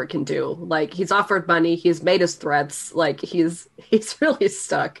that Robert can do. Like, he's offered money, he's made his threats. Like, he's really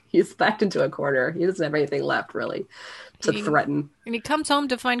stuck. He's backed into a corner. He doesn't have anything left, really, to threaten. And he comes home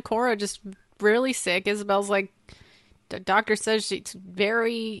to find Cora just really sick. Isabel's like, the doctor says she's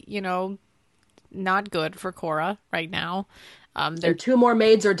very, not good for Cora right now. And 2 more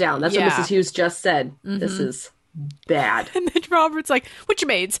maids are down. That's what Mrs. Hughes just said. Mm-hmm. This is bad. And then Robert's like, which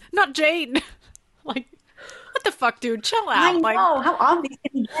maids? Not Jane. Like, what the fuck, dude? Chill out. I know. How obvious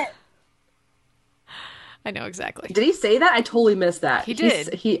can he get? I know, exactly. Did he say that? I totally missed that. He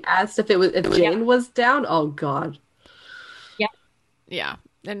did. He asked if Jane was down. Oh, God. Yeah. Yeah.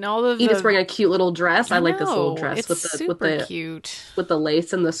 And all of Edith's wearing a cute little dress. I like this little dress it's with the cute, with the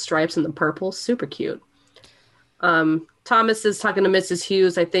lace and the stripes and the purple. Super cute. Thomas is talking to Mrs.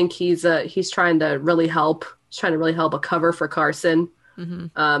 Hughes. I think he's trying to really help. He's trying to really help a cover for Carson.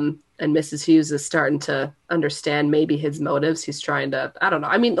 Mm-hmm. And Mrs. Hughes is starting to understand maybe his motives. He's trying to, I don't know.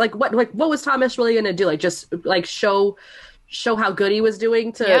 I mean, what was Thomas really going to do? Like, just like show how good he was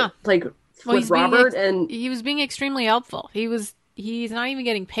doing to with Robert, and he was being extremely helpful. He's not even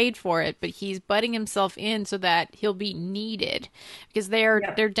getting paid for it, but he's butting himself in so that he'll be needed, because they're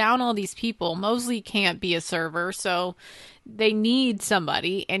down all these people. Mosley can't be a server, so they need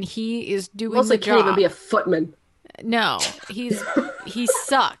somebody, and he is doing Mosley the job. Can't even be a footman. No, he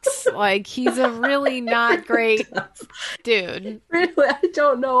sucks. Like, he's a really not great dude. Really, I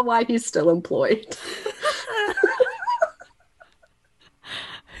don't know why he's still employed.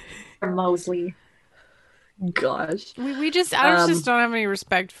 Mosley. Gosh. I just don't have any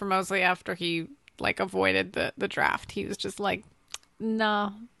respect for Mosley after he avoided the draft. He was just like,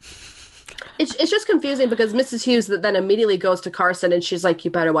 no. It's just confusing because Mrs. Hughes then immediately goes to Carson and she's like,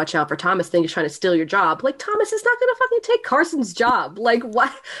 you better watch out for Thomas. Think he's trying to steal your job. Like, Thomas is not going to fucking take Carson's job. Like,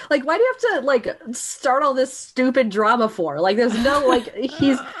 why? Like, why do you have to start all this stupid drama for? Like, there's no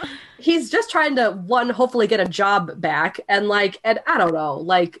he's just trying to hopefully get a job back, and I don't know,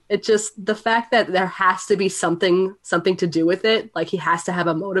 like, it just, the fact that there has to be something to do with it, like, he has to have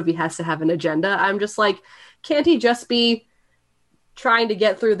a motive, he has to have an agenda. I'm just like, can't he just be trying to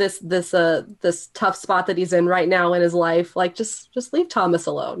get through this tough spot that he's in right now in his life? Like, just leave Thomas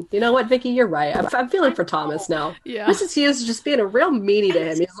alone. You know what, Vicky, you're right. I'm feeling for Thomas now. Yeah. Mrs. Hughes is just being a real meanie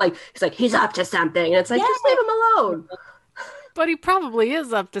to him. He's like he's up to something, and it's like, just leave him alone. But he probably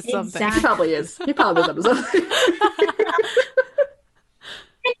is up to something. Exactly. He probably is. He probably is up to something.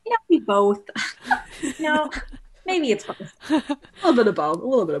 Maybe both. Maybe it's both. A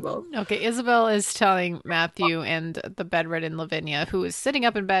little bit of both. Okay, Isabel is telling Matthew and the bedridden Lavinia, who is sitting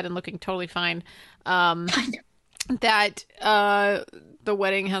up in bed and looking totally fine, that the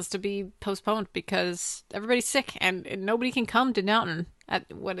wedding has to be postponed because everybody's sick and nobody can come to Downton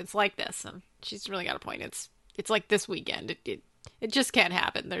when it's like this. And she's really got a point. It's like this weekend. It just can't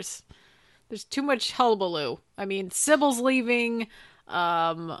happen. There's too much hullabaloo. I mean, Sybil's leaving.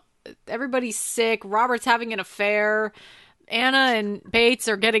 Everybody's sick. Robert's having an affair. Anna and Bates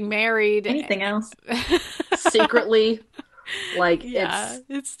are getting married. Anything else? Secretly. Like, yeah,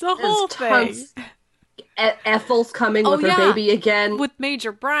 it's the whole thing. Ethel's coming with her baby again. With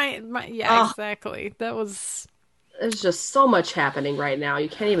Major Brian. Yeah, exactly. There's just so much happening right now. You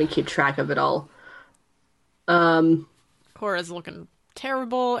can't even keep track of it all. Cora's looking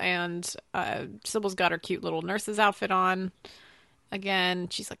terrible, and Sybil's got her cute little nurse's outfit on. Again,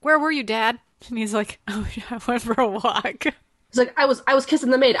 she's like, "Where were you, Dad?" And he's like, "Oh, I went for a walk." He's like, "I was kissing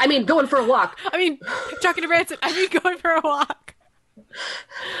the maid. I mean, going for a walk. I mean, talking to Branson. I mean, going for a walk.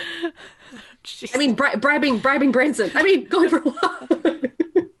 I mean, bribing Branson. I mean, going for a walk."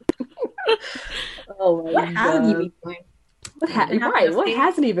 Oh my God. What have you been doing? What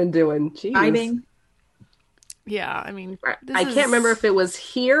hasn't he been doing? Jeez. Bribing. Yeah, I mean, I can't remember if it was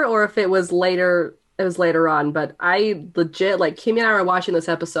here or if it was later later on, but I legit, like, Kimmy and I were watching this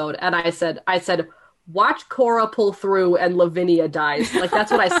episode, and I said, watch Cora pull through and Lavinia dies. Like,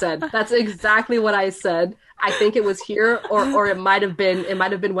 that's what I said. That's exactly what I said. I think it was here, or it might have been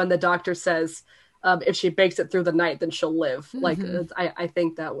when the doctor says, if she makes it through the night, then she'll live. Like, I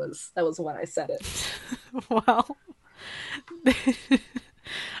think that was when I said it. Well,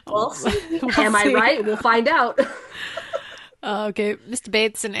 am I right? We'll find out. Okay, Mr.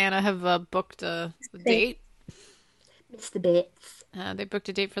 Bates and Anna have booked a date. Mr. Bates. They booked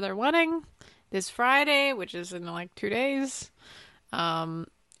a date for their wedding this Friday, which is in like 2 days.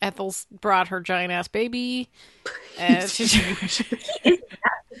 Ethel's brought her giant ass baby. And he's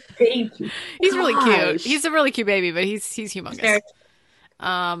really cute. He's a really cute baby, but he's humongous.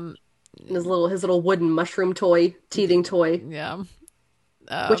 His little wooden mushroom toy, teething toy. Yeah.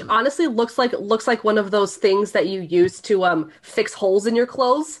 Which honestly looks like one of those things that you use to fix holes in your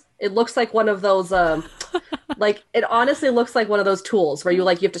clothes. It looks like one of those like, it honestly looks like one of those tools where you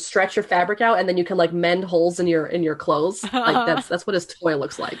have to stretch your fabric out and then you can like mend holes in your clothes. Like that's what his toy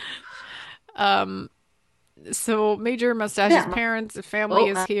looks like. So Major Mustache's parents, family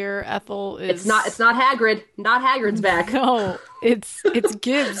is here. Ethel is. It's not Hagrid. Not Hagrid's back. No, it's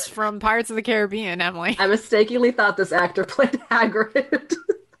Gibbs from Pirates of the Caribbean. Emily, I mistakenly thought this actor played Hagrid.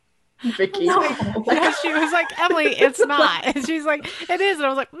 Vicky. No. Yeah, she was like, Emily, it's not. And she's like, it is. And I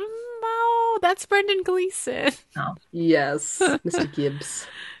was like, no, that's Brendan Gleeson. Oh. Yes, Mr. Gibbs.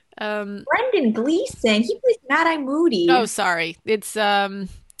 Brendan Gleeson. He plays Mad Eye Moody. Oh, sorry. It's Mr.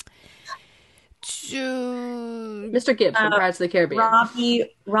 Gibbs from Pirates of the Caribbean.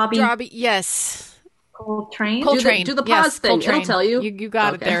 Robbie. Yes. Coltrane. Do the pause thing. Coltrane. It'll tell you. You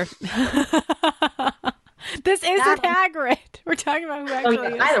got it there. This isn't Hagrid. We're talking about who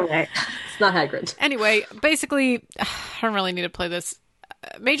actually is. Either way. It's not Hagrid. Anyway, basically, I don't really need to play this.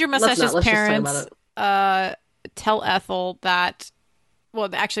 Major Mustache's parents tell Ethel that... Well,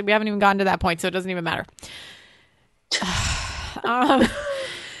 actually, we haven't even gotten to that point, so it doesn't even matter.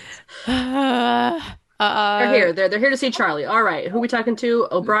 They're here. They're here to see Charlie. All right. Who are we talking to?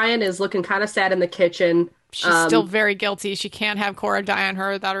 O'Brien is looking kind of sad in the kitchen. She's still very guilty. She can't have Cora die on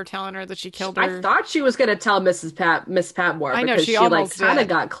her without her telling her that she killed her. I thought she was going to tell Miss Patmore. I know, because she almost kind of did.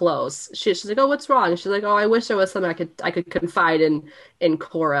 got close. She's like, "Oh, what's wrong?" And she's like, "Oh, I wish there was something I could confide in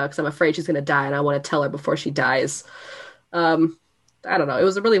Cora because I'm afraid she's going to die and I want to tell her before she dies." I don't know. It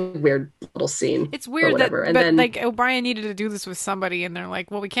was a really weird little scene. It's weird that, and but then, like O'Brien needed to do this with somebody, and they're like,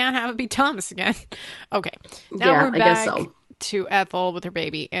 "Well, we can't have it be Thomas again." Okay, now we're back to Ethel with her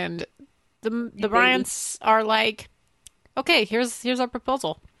baby, and the Bryants are like, "Okay, here's our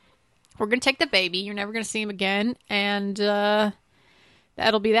proposal. We're gonna take the baby. You're never gonna see him again, and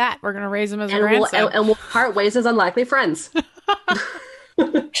that'll be that. We're gonna raise him as a grandson, and we'll part ways as unlikely friends."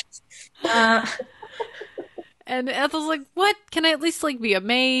 And Ethel's like, what? Can I at least, like, be a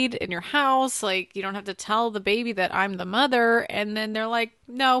maid in your house? Like, you don't have to tell the baby that I'm the mother. And then they're like,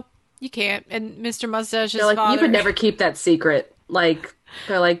 no, you can't. And Mr. Mustache's like, father... you could never keep that secret. Like,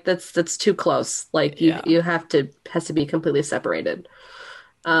 they're like, that's too close. Like, you have to... has to be completely separated.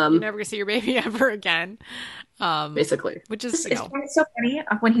 You're never going to see your baby ever again. Basically. Which is, it's so funny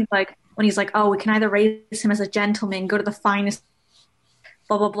when he's like, oh, we can either raise him as a gentleman, go to the finest,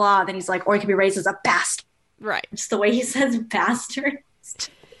 blah, blah, blah. Then he's like, or he can be raised as a bastard. Right. It's the way he says bastard.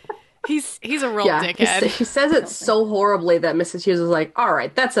 He's a real dickhead. He says it so horribly that Mrs. Hughes is like, all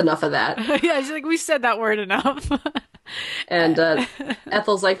right, that's enough of that. Yeah, she's like, we've said that word enough. And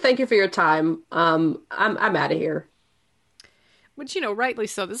Ethel's like, thank you for your time. I'm out of here. Which, rightly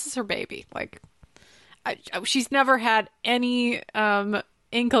so. This is her baby. Like, she's never had any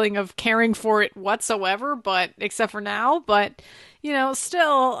inkling of caring for it whatsoever, but except for now. But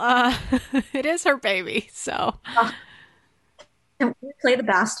still, it is her baby. So, can we play the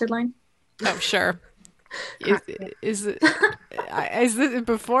bastard line? Oh, sure. Is it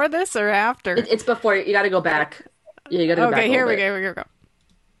before this or after? It's before. You got to go back. Yeah, you got to go back. Okay, here we go. Here we go.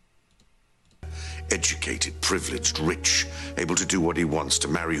 Educated, privileged, rich, able to do what he wants, to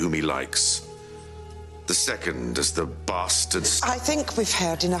marry whom he likes. The second is the bastard. I think we've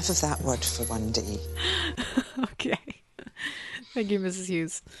heard enough of that word for one day. Okay. Thank you, Mrs.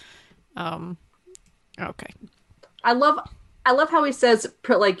 Hughes. Okay. I love how he says,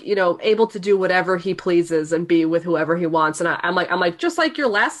 like, able to do whatever he pleases and be with whoever he wants. And I'm like, just like your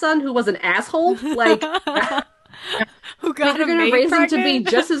last son who was an asshole, like, who got you're going to raise him to be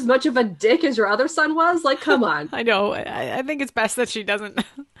just as much of a dick as your other son was? Like, come on. I know. I think it's best that she doesn't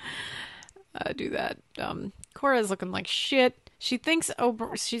do that. Cora's looking like shit. She thinks,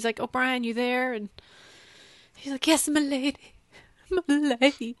 she's like, O'Brien, you there? And he's like, yes, my lady. My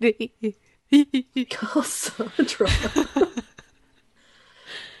lady. Cassandra.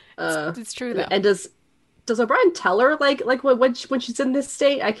 It's true though. And does O'Brien tell her like when she's in this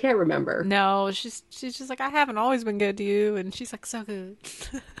state? I can't remember. No, she's just like, I haven't always been good to you, and she's like, so good.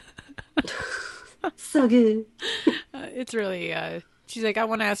 So good. It's really she's like, I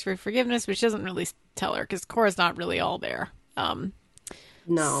want to ask for forgiveness, but she doesn't really tell her because Cora's not really all there.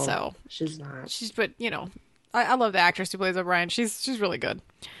 No, so she's not. But you know, I love the actress who plays O'Brien. She's really good.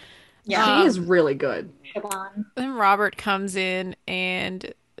 Yeah, she is really good. Then Robert comes in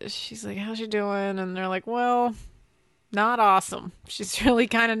and she's like, how's she doing? And they're like, well, not awesome. She's really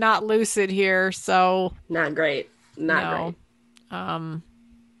kind of not lucid here, so not great. Not great.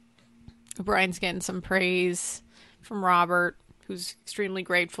 O'Brien's getting some praise from Robert, who's extremely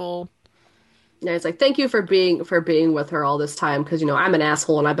grateful. Yeah, it's like, thank you for being with her all this time, because, you know, I'm an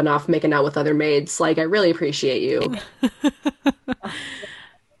asshole and I've been off making out with other maids. Like, I really appreciate you.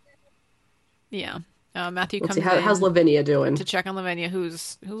 Yeah. Matthew Let's comes see, in. how's Lavinia doing? To check on Lavinia,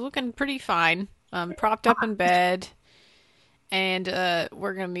 who's looking pretty fine, propped up in bed. And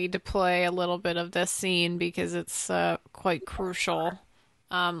we're going to need to play a little bit of this scene because it's quite crucial.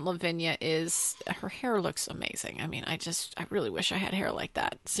 Lavinia her hair looks amazing. I mean, I really wish I had hair like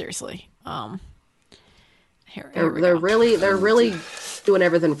that. Seriously. They're really doing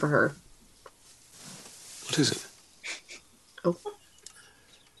everything for her. What is it? Oh.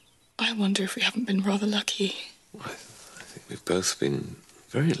 I wonder if we haven't been rather lucky. I think we've both been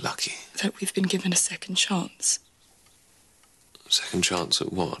very lucky. That we've been given a second chance. Second chance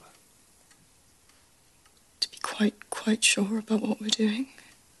at what? To be quite sure about what we're doing.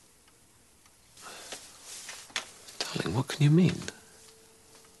 Darling, what can you mean?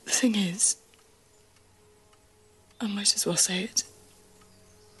 The thing is, I might as well say it.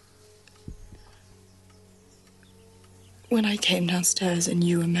 When I came downstairs and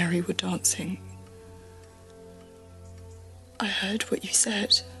you and Mary were dancing, I heard what you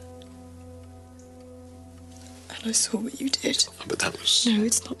said. And I saw what you did. Oh, but that was... No,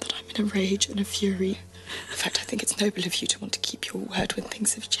 it's not that I'm in a rage and a fury. In fact, I think it's noble of you to want to keep your word when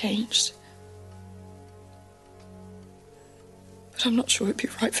things have changed. But I'm not sure it'd be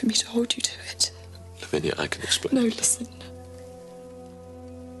right for me to hold you to it. Lavinia, I can explain. No, listen.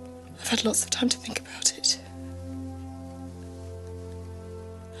 I've had lots of time to think about it.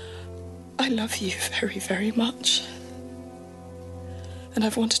 I love you very, very much. And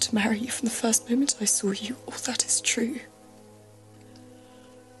I've wanted to marry you from the first moment I saw you. All that is true.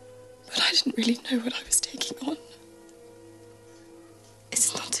 But I didn't really know what I was taking on.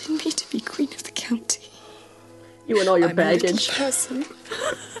 It's not in me to be queen of the county. You and all your I'm baggage. A little person,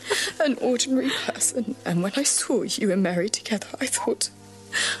 an ordinary person. And when I saw you and Mary together, I thought,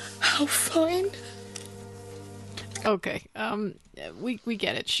 how fine. Okay, we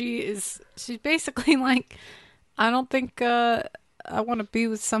get it. She's basically like, I don't think I want to be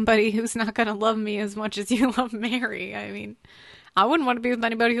with somebody who's not going to love me as much as you love Mary. I mean, I wouldn't want to be with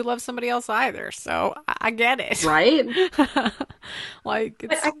anybody who loves somebody else either. So I get it, right? Like,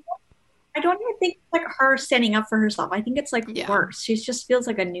 it's... I don't even think it's like her standing up for herself. I think it's like worse. She just feels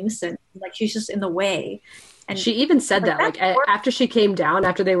like a nuisance. Like she's just in the way. And she even said that, like after she came down,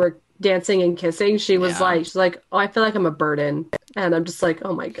 after they were dancing and kissing, she was she's like, oh, I feel like I'm a burden. And I'm just like,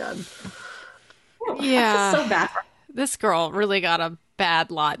 oh my God. Yeah. So bad. This girl really got a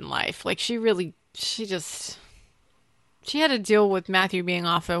bad lot in life. Like she had to deal with Matthew being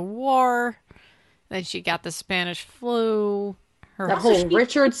off at war. Then she got the Spanish flu. That whole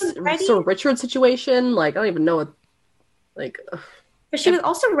Richard situation, like, I don't even know what, like. But she was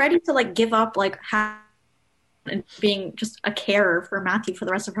also ready to like give up like and being just a carer for Matthew for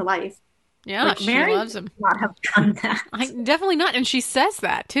the rest of her life. Yeah, like, she Mary loves him. Would not have done that. Definitely not. And she says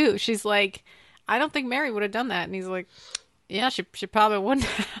that too. She's like, I don't think Mary would have done that. And he's like, yeah, she probably wouldn't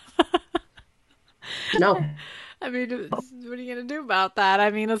have. No. I mean, what are you gonna do about that? I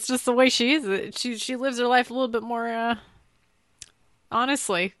mean, it's just the way she is. She lives her life a little bit more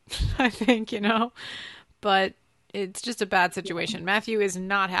honestly, I think, but it's just a bad situation. Matthew is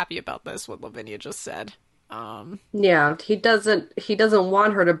not happy about this, what Lavinia just said. Yeah, he doesn't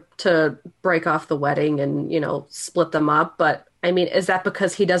want her to break off the wedding and, split them up. But I mean, is that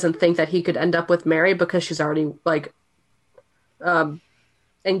because he doesn't think that he could end up with Mary because she's already like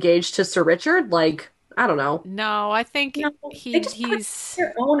engaged to Sir Richard? Like, I don't know. No, I think he's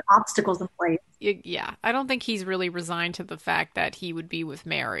their own obstacles in place. Yeah, I don't think he's really resigned to the fact that he would be with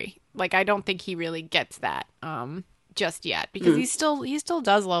Mary. Like, I don't think he really gets that just yet, because he still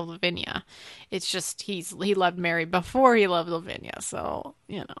does love Lavinia. It's just he loved Mary before he loved Lavinia. So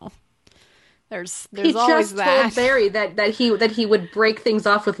There's he always just that. told Barry that he would break things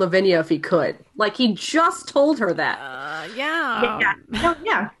off with Lavinia if he could. Like, he just told her that. Yeah.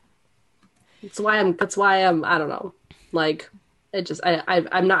 Yeah. That's why I'm I don't know. Like, it just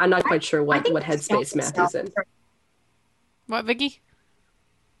I'm not quite sure what headspace Matthew's in. What, Vicky?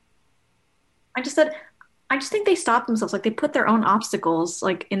 I just think they stop themselves. Like, they put their own obstacles,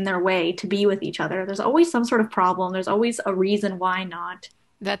 like, in their way to be with each other. There's always some sort of problem. There's always a reason why not.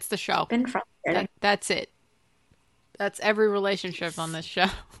 That's the show. Been frustrating. That's it. That's every relationship on this show.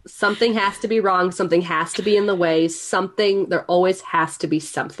 Something has to be wrong. Something has to be in the way. There always has to be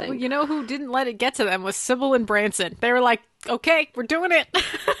something. Well, you know who didn't let it get to them was Sybil and Branson. They were like, okay, we're doing it.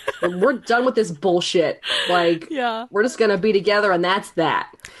 We're done with this bullshit. Like, we're just going to be together and that's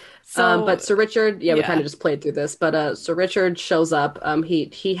that. So, but Sir Richard, we kind of just played through this, but Sir Richard shows up.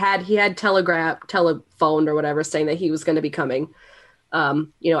 He had telephoned or whatever saying that he was going to be coming.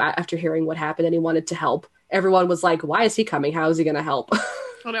 After hearing what happened, and he wanted to help. Everyone was like, "Why is he coming? How is he going to help?"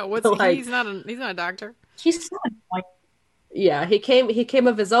 Oh no, he's not a doctor. He's not. Yeah, he came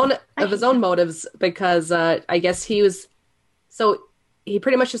of his own motives because I guess he was. So he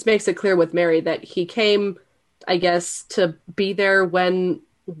pretty much just makes it clear with Mary that he came, I guess, to be there when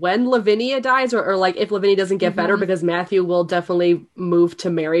Lavinia dies, or like if Lavinia doesn't get better, because Matthew will definitely move to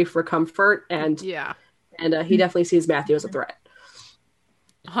Mary for comfort, and he definitely sees Matthew as a threat.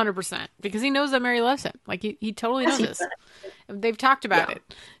 100%, because he knows that Mary loves him. Like, he totally knows this. They've talked about it.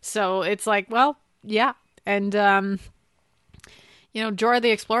 So it's like, well, yeah. And, Jorah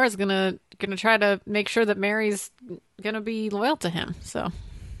the Explorer is gonna try to make sure that Mary's gonna be loyal to him. So.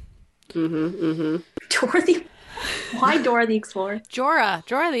 Why Jorah the Explorer?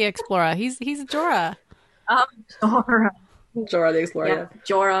 Jorah the Explorer. He's Jorah. Jorah. Jorah the Explorer, yeah.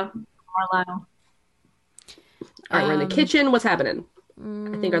 Jorah. Marlowe. All right, we're in the kitchen. What's happening?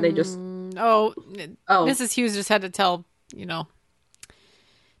 I think, are they just... Mrs. Hughes just had to tell,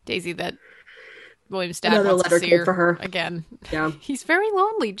 Daisy that William's dad another wants letter to see came her for her again. Yeah. He's very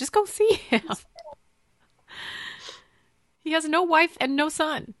lonely. Just go see him. He has no wife and no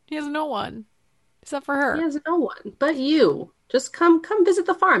son. He has no one. Except for her. He has no one but you. Just come visit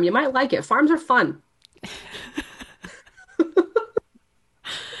the farm. You might like it. Farms are fun.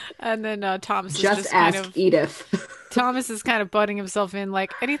 And then Thomas just is just ask kind of... Edith. Thomas is kind of butting himself in,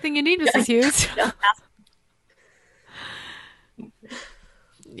 like, anything you need, Mrs. Hughes.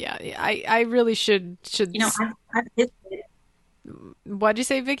 Yeah, I really should. I've visited. What'd you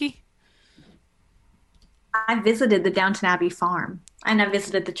say, Vicky? I visited the Downton Abbey farm, and I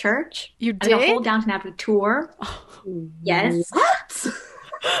visited the church. You I did did? a whole Downton Abbey tour. Yes. What?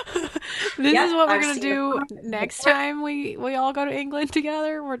 This is what we're gonna do next time we all go to England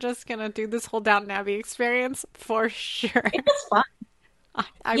together. We're just gonna do this whole Downton Abbey experience for sure. It was fun.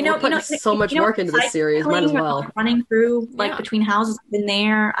 We're putting so much work into this series. Might as well. Running through between houses. I've been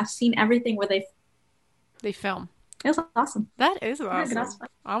there. I've seen everything where they film. It was awesome. That is awesome.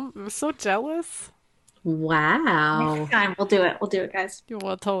 I'm so jealous. Wow. Next time we'll do it. We'll do it, guys.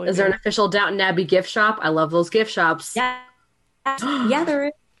 We'll totally. Is there an official Downton Abbey gift shop? I love those gift shops. Yeah. Yeah, there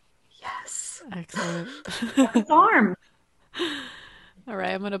is. Yes. Excellent. Farm. All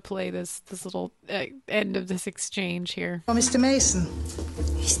right, I'm going to play this little end of this exchange here. Oh, Mr. Mason.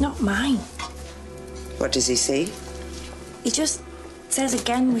 He's not mine. What does he say? He just says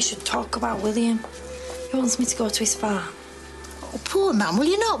again we should talk about William. He wants me to go to his farm. Oh, poor man, will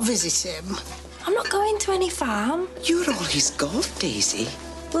you not visit him? I'm not going to any farm. You're all he's got, Daisy.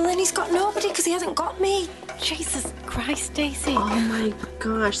 Well, then he's got nobody because he hasn't got me. Jesus Christ, Daisy. Oh my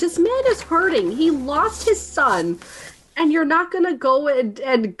gosh, this man is hurting. He lost his son, and you're not gonna go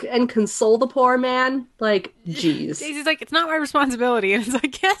and console the poor man? Like, jeez. Daisy's like, it's not my responsibility. And it's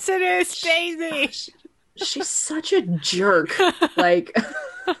like, yes, it is, Daisy. She's such a jerk. Like,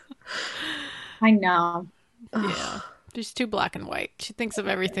 I know. Yeah, she's too black and white. She thinks of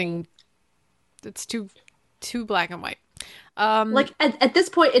everything that's too black and white. Like at this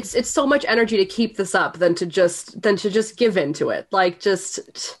point, it's so much energy to keep this up than to just give into it. Like,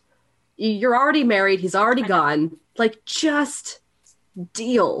 just you're already married. He's already gone. Like, just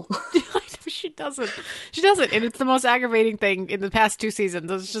deal. She doesn't, and it's the most aggravating thing in the past 2 seasons.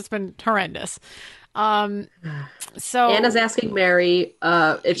 It's just been horrendous. So Anna's asking Mary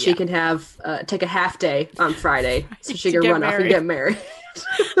if she can have take a half day on Friday so she can run off and get married.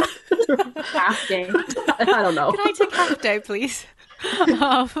 Half day. I don't know. Can I take half day, please?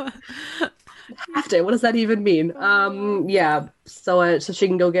 Half day. What does that even mean? Yeah. So she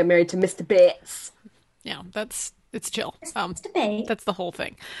can go get married to Mr. Bates. Yeah, that's It's chill. That's the whole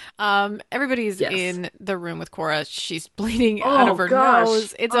thing. Everybody's in the room with Cora. She's bleeding out of her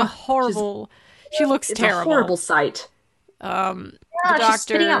nose. It's a horrible. She looks terrible. It's a horrible sight. The she's doctor.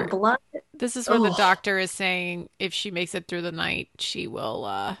 spitting out blood. This is where the doctor is saying if she makes it through the night, she'll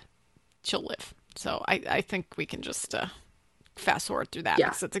live. So I think we can just fast forward through that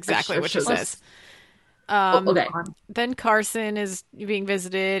because that's exactly what she says. Okay. Then Carson is being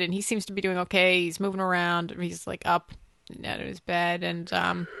visited, and he seems to be doing okay. He's moving around. He's like up out of his bed, and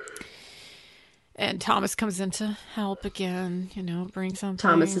Thomas comes in to help again. Bring something.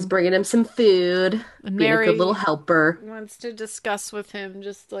 Thomas is bringing him some food. And being Mary a good little helper. Wants to discuss with him,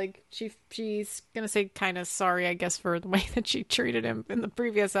 just like she's gonna say kind of sorry, I guess, for the way that she treated him in the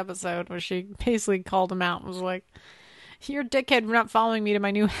previous episode, where she basically called him out and was like, "You're a dickhead for not following me to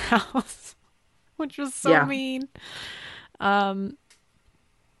my new house." Which was so mean.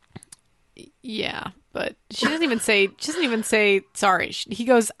 Yeah, but she doesn't even say sorry. He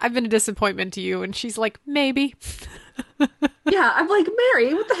goes, "I've been a disappointment to you," and she's like, "Maybe." Yeah, I'm like,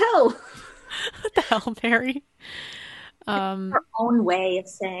 Mary, what the hell? What the hell, Mary? Her own way of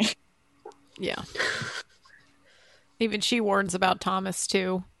saying. Yeah. Even she warns about Thomas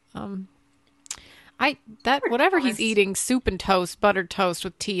too. Whatever he's eating, soup and toast, buttered toast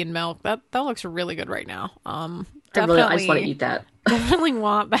with tea and milk. That looks really good right now. I just want to eat that. Definitely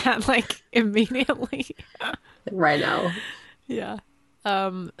want that immediately. Right now. Yeah.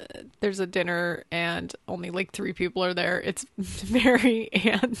 There's a dinner and only 3 people are there. It's Mary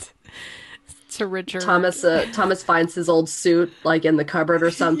and Sir Richard. Thomas finds his old suit in the cupboard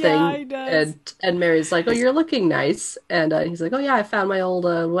or something. Yeah, he does. And Mary's like, "Oh, you're looking nice." And he's like, "Oh yeah, I found my old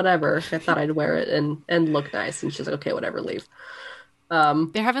whatever. I thought I'd wear it and look nice." And she's like, "Okay, whatever, leave."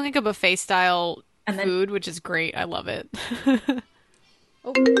 They're having a buffet style food, which is great. I love it.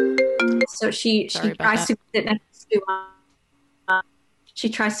 So she tries to sit next to she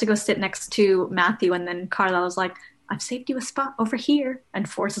tries to go sit next to Matthew, and then Carlisle's like, "I've saved you a spot over here," and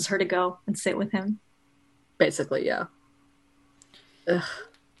forces her to go and sit with him. Basically, yeah. Ugh.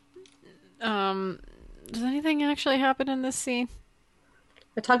 Does anything actually happen in this scene?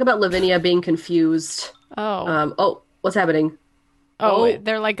 I talk about Lavinia being confused. What's happening?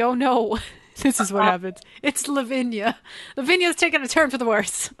 They're like, "Oh no, this is what happens." It's Lavinia. Lavinia's taking a turn for the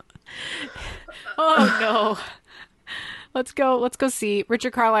worse. Oh no. Let's go see.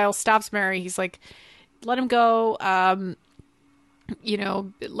 Richard Carlisle stops Mary. He's like, "Let him go.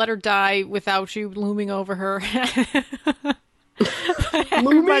 Let her die without you looming over her."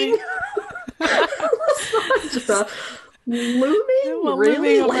 Looming? Looming? Well,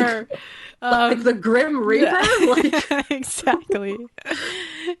 really? Looming over her. Like the Grim Reaper? Yeah. Exactly.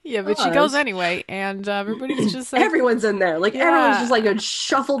 Yeah, but she goes anyway, and everybody's just like... Everyone's in there. Everyone's just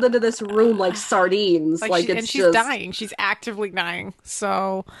shuffled into this room like sardines. And she's dying. She's actively dying.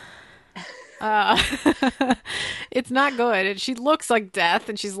 So... it's not good. And she looks like death,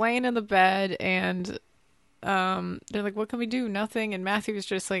 and she's laying in the bed, and they're like, "What can we do?" Nothing. And Matthew was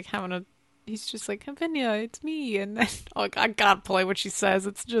just like he's just like, "Lavinia, it's me." And then I gotta play what she says.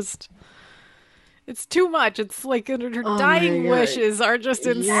 It's too much. It's like her dying wishes are just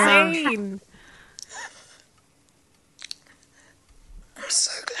insane. I'm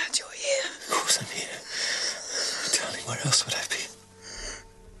so glad you're here. Of course I'm here. Darling, where else would I be?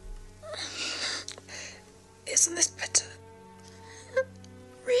 Isn't this better?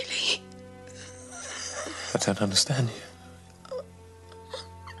 Really? I don't understand you.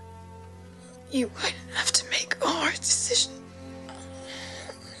 You won't have to make a hard decision.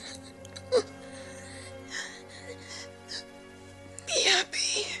 Be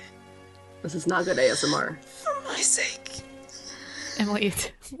happy. This is not good ASMR. For my sake. Emily,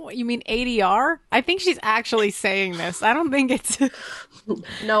 what, you mean ADR? I think she's actually saying this. I don't think it's...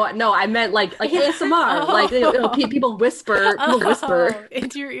 No, I meant like ASMR. People whisper.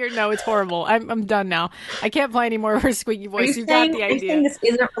 Into your ear. No, it's horrible. I'm done now. I can't play any more of her squeaky voice. You got the idea. Are you saying this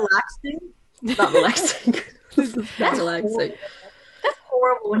isn't relaxing? It's not relaxing. This is not relaxing. That's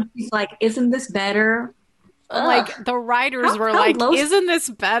horrible when she's like, "Isn't this better?" Like the writers were like, "Isn't this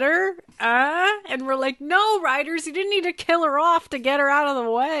better?" And we're like, "No, writers, you didn't need to kill her off to get her out of the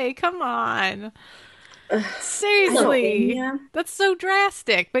way. Come on." Seriously, that's so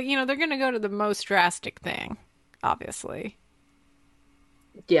drastic. But they're gonna go to the most drastic thing, obviously.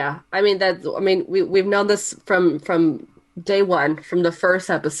 Yeah, we've known this from day one, from the first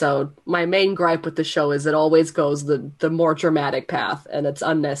episode. My main gripe with the show is it always goes the more dramatic path, and it's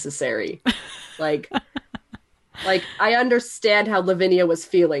unnecessary. Like I understand how Lavinia was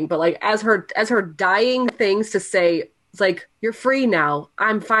feeling, but as her dying things to say, It's like, you're free now.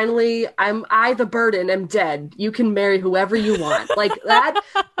 I the burden am dead. You can marry whoever you want. Like that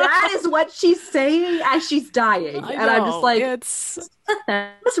is what she's saying as she's dying. And I'm just like,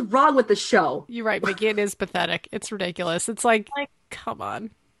 what's wrong with the show? You're right, Mickey. It is pathetic. It's ridiculous. It's like come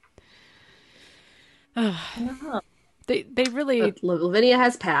on. They really. Lavinia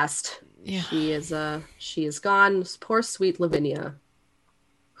has passed. Yeah. She is gone. Poor sweet Lavinia.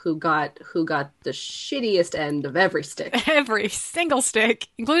 Who got the shittiest end of every stick. Every single stick,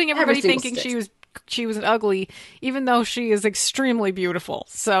 including everybody thinking she was ugly, even though she is extremely beautiful.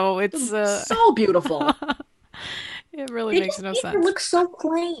 So it's so beautiful. It really makes no sense. It looks so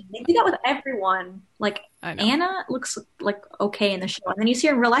plain. They do that with everyone. Like Anna looks like okay in the show, and then you see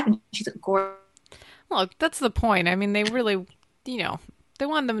her in real life, and she's gorgeous. Well, that's the point. I mean, they really, they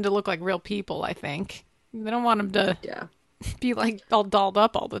want them to look like real people. I think they don't want them to be like all dolled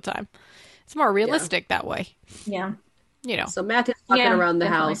up all the time. It's more realistic that way. Yeah. So Matthew's walking around the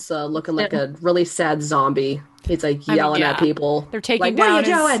house looking like a really sad zombie. He's like yelling at people. They're taking like, down what are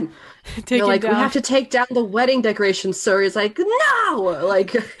you doing? They're like, we have to take down the wedding decorations, sir. He's like, no!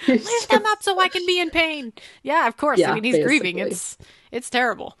 Like, lift them up so I can be in pain. Yeah, of course. I mean, he's grieving. It's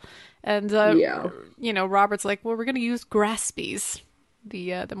terrible. And Robert's like, well, we're going to use Graspies,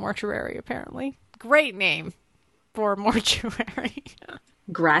 the mortuary, apparently. Great name for mortuary.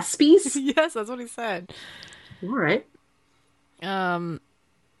 Graspies? Yes, that's what he said. All right. And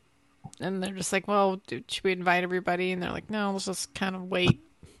they're just like, well, should we invite everybody? And they're like, no, let's just kind of wait.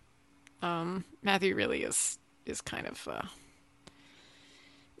 Matthew really is kind of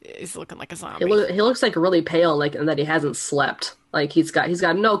is looking like a zombie. He looks like really pale, like, and that he hasn't slept. Like he's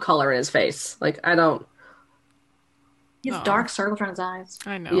got no color in his face. Like I don't. He has dark circles around his eyes.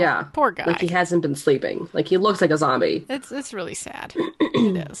 I know. Yeah, poor guy. Like he hasn't been sleeping. Like he looks like a zombie. It's really sad.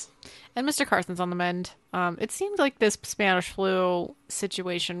 It is. And Mr. Carson's on the mend. It seemed like this Spanish flu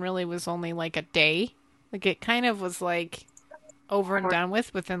situation really was only like a day. Like it kind of was like over and done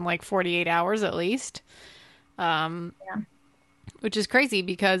with within like 48 hours at least. Which is crazy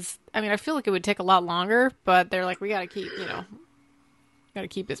because I mean I feel like it would take a lot longer, but they're like we got to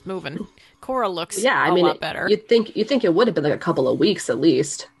keep this moving. Cora looks a lot better. You'd think it would have been like a couple of weeks at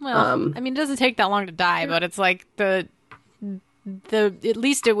least. Well, I mean, it doesn't take that long to die, but it's like the at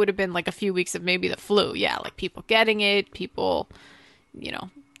least it would have been like a few weeks of maybe the flu. Yeah, like people getting it, people,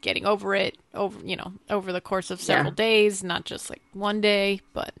 getting over it over the course of several days, not just like one day.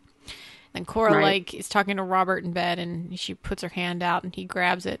 But then Cora is talking to Robert in bed, and she puts her hand out, and he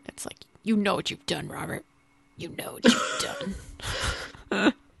grabs it. It's like, you know what you've done, Robert. You know what you've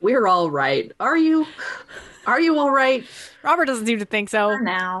done. We're all right. Are you all right? Robert doesn't seem to think so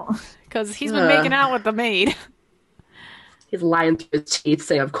now because he's been making out with the maid. He's lying through his teeth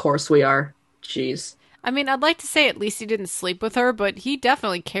saying, of course we are. Jeez. I mean, I'd like to say at least he didn't sleep with her, but he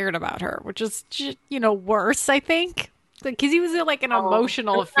definitely cared about her, which is, worse, I think. Because he was in like an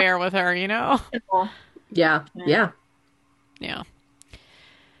emotional affair with her, Yeah.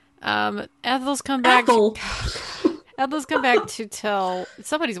 Ethel's come back. Ethel's come back to tell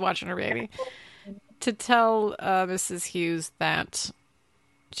somebody's watching her baby to tell Mrs. Hughes that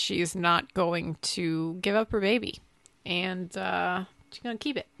she's not going to give up her baby and she's going to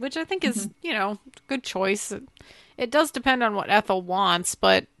keep it, which I think is good choice. It does depend on what Ethel wants,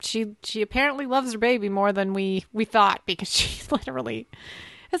 but she apparently loves her baby more than we thought because she literally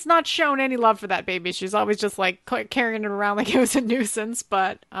has not shown any love for that baby. She's always just like carrying it around like it was a nuisance,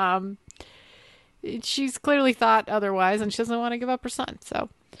 but she's clearly thought otherwise, and she doesn't want to give up her son. So,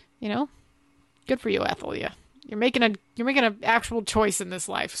 good for you, Ethel. Yeah, you're making an actual choice in this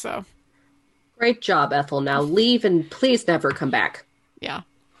life. So, great job, Ethel. Now leave and please never come back. Yeah,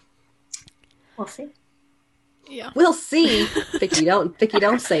 we'll see. Yeah, we'll see. Vicky,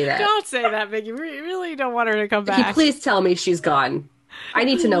 don't say that. Don't say that, Vicky. We really don't want her to come back. Please tell me she's gone. I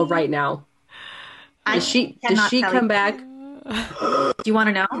need to know right now. Does she come back? Do you want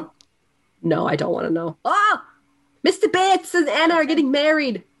to know? No, I don't want to know. Oh, Mr. Bates and Anna are getting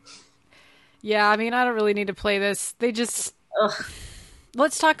married. Yeah, I mean, I don't really need to play this. They just.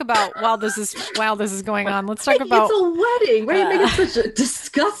 Let's talk about while this is going on. Let's talk about it's a wedding. Why are you making such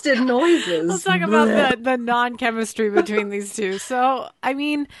disgusted noises? Let's talk about the non-chemistry between these two. So, I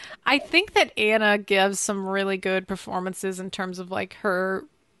mean, I think that Anna gives some really good performances in terms of like her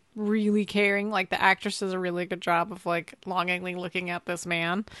really caring. Like the actress does a really good job of like longingly looking at this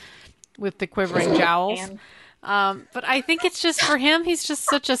man with the quivering jowls. But I think it's just for him, he's just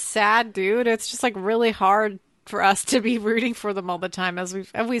such a sad dude. It's just like really hard for us to be rooting for them all the time, as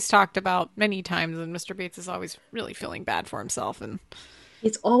we've talked about many times, and Mr. Bates is always really feeling bad for himself, and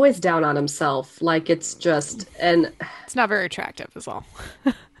He's always down on himself. Like, it's just, and it's not very attractive is all.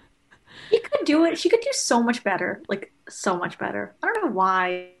 He could do it. She could do so much better. Like, so much better. I don't know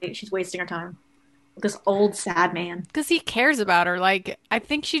why she's wasting her time with this old, sad man. Because he cares about her. Like, I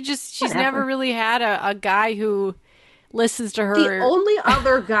think she's Whatever. never really had a guy who listens to her. the only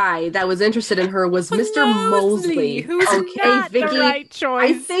other guy that was interested in her was Mr. Mosley. Who's Okay, not Vicky. the right choice.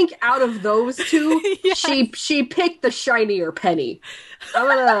 I think out of those two, Yes. she picked the shinier penny.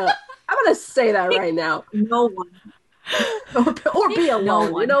 I'm gonna say that right now. No one. or be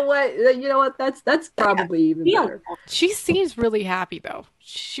alone. one. You know what? That's probably even Be better. alone. She seems really happy though.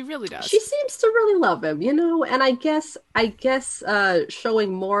 She really does. She seems to really love him, and I guess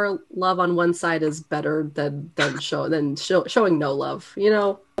showing more love on one side is better than showing no love.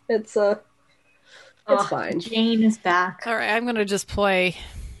 It's fine. Jane is back. All right, I'm gonna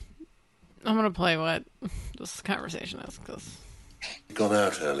play what this conversation is because Gone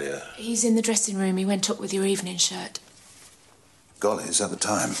out earlier. He's in the dressing room. He went up with your evening shirt. Golly, is that the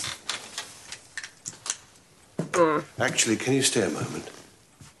time? Actually, can you stay a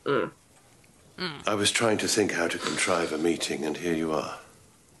moment? I was trying to think how to contrive a meeting, and here you are.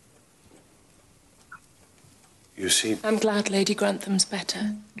 You see, I'm glad Lady Grantham's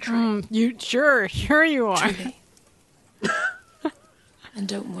better. Sure you are. Truly. And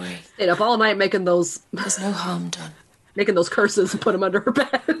don't worry. Stayed up all night making those There's no harm done. curses and put them under her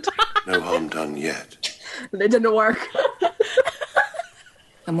bed. no harm done yet. They didn't work.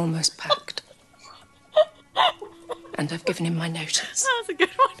 I'm almost packed. And I've given him my notice. That was a good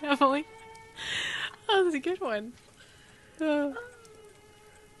one, Emily. That was a good one.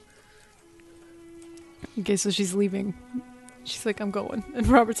 Okay, so she's leaving. She's like, I'm going. And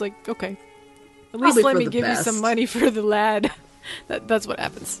Robert's like, okay. At least Probably let for me the give you best. some money for the lad. That's what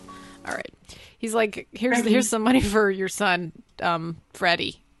happens. All right. He's like, here's some money for your son,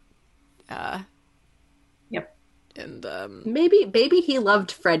 Freddie. Yep. And Maybe he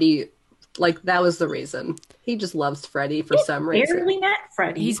loved Freddie. Like, that was the reason. He just loves Freddie for some reason. Barely met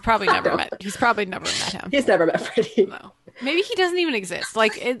Freddie. he's probably never met him. He's never met Freddie. No. Maybe he doesn't even exist.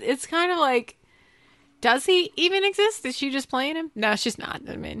 Like, it's kind of like, does he even exist? Is she just playing him? No, she's not.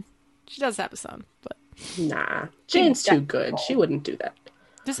 I mean, she does have a son, but Nah. Jane's too good. She wouldn't do that.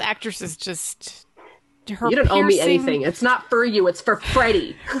 this actress is just her. You don't owe me piercing- anything. It's not for you. It's for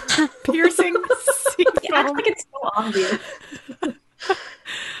Freddie. Piercing. I think it's so obvious.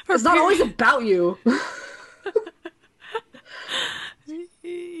 It's not always about you.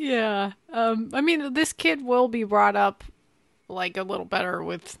 Yeah. I mean, this kid will be brought up like a little better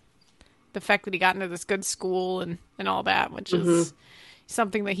with the fact that he got into this good school and all that, which is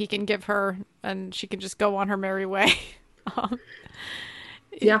something that he can give her, and she can just go on her merry way.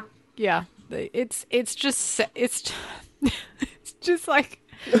 Yeah. Yeah. It's just like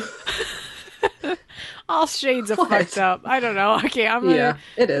all shades of fucked up. I don't know. Okay, I'm gonna,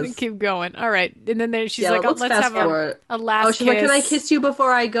 it is. gonna keep going. All right, and then she's Yeah, like, let's let's fast have forward. a last Oh, she's kiss like, can I kiss you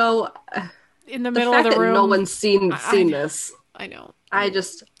before I go? in the The middle fact of the that room. no one's seen this. I know. I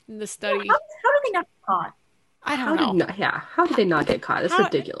just In the study. How did they not get caught? I how don't know. how did they not get caught? It's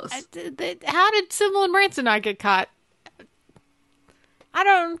ridiculous. How did Sybil and Branson not get caught? I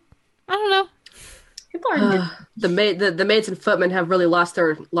don't know. People are The maids and footmen have really lost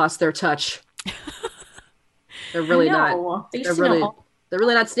their touch. They're really not. They They're used to really know. they're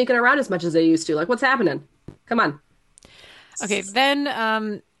really not sneaking around as much as they used to. Like, what's happening? Come on. Okay,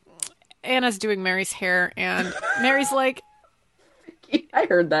 then Anna's doing Mary's hair, and Mary's like, I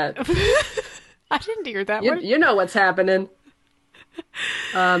heard that. I didn't hear that. You know what's happening.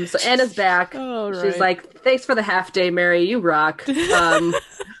 So Anna's back. Oh, She's right. like, thanks for the half day, Mary. You rock.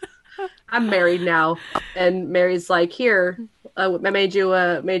 I'm married now. And Mary's like, here, I made you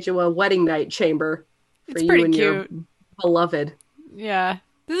a wedding night chamber for It's you pretty and your cute. beloved. Yeah,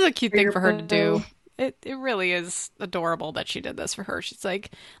 this is a cute thing for her to do. beloved. It really is adorable that she did this for her. She's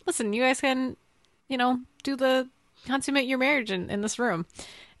like, listen, you guys can, consummate your marriage in this room.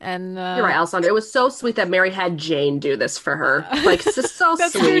 And You're right, Alessandra. It was so sweet that Mary had Jane do this for her. Like, it's just so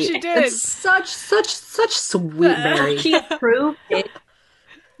That's sweet. true, she did. It's such sweet Mary. She approved it.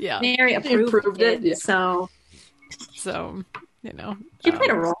 Yeah, Mary approved it. Yeah. So she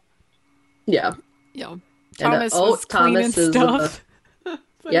played a role. Yeah. Thomas was cleaning stuff.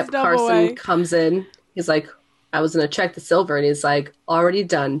 Put Yep, his stuff Carson away. comes in. He's like, I was going to check the silver. And he's like, already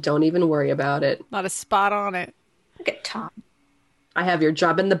done. Don't even worry about it. Not a spot on it. Look at Tom. I have your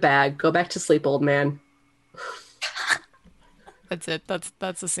job in the bag. Go back to sleep, old man. That's it. That's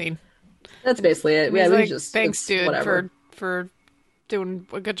the scene. That's basically it. He's Yeah, like, we just thanks, it's dude, whatever. for doing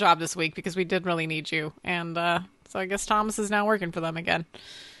a good job this week because we did really need you. And So I guess Thomas is now working for them again.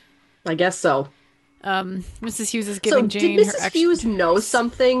 I guess so. Mrs. Hughes is giving Jane did her Mrs. extra... Hughes know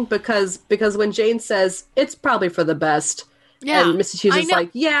something? Because when Jane says, it's probably for the best, Yeah, and Mrs. Hughes is like,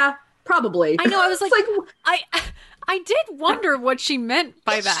 yeah, probably. I know, I was like, I did wonder what she meant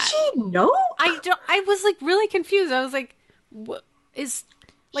by that. Did she know? I was like really confused. I was like, what is...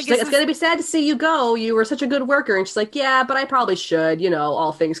 Like, it's going to be sad to see you go. You were such a good worker. And she's like, yeah, but I probably should,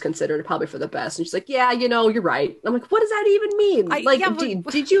 all things considered, probably for the best. And she's like, yeah, you're right. I'm like, what does that even mean?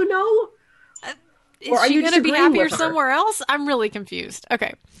 Did you know? Is she going to be happier somewhere else? I'm really confused.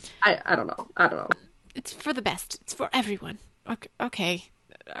 Okay. I don't know. It's for the best. It's for everyone. Okay.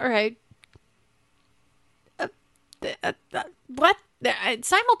 All right. What?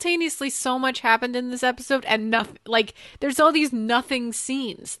 Simultaneously, so much happened in this episode, and nothing. Like, there's all these nothing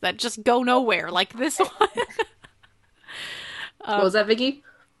scenes that just go nowhere, like this one. What was that, Vicky?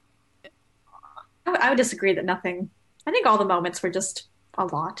 I would disagree that nothing. I think all the moments were just a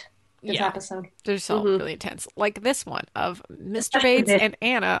lot. This episode. They're all really intense, like this one of Mr. Bates and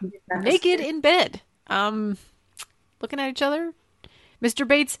Anna naked in bed, looking at each other. Mr.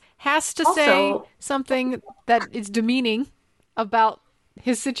 Bates has to say something that is demeaning about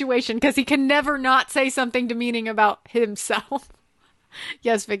his situation because he can never not say something demeaning about himself.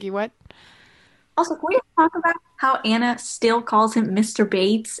 Yes, Vicky, what? Also, can we talk about how Anna still calls him Mr.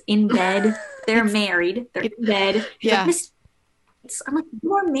 Bates in bed? They're married. They're in bed. She's like, Mr. Bates. I'm like,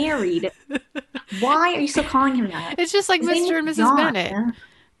 you're married. Why are you still calling him that? It's just like Mr. and Mrs. Bennett.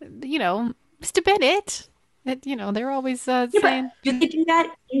 Mr. Bennett. They're always saying. Do they do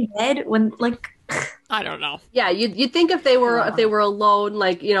that in bed when, like? I don't know. Yeah, you'd think if they were alone,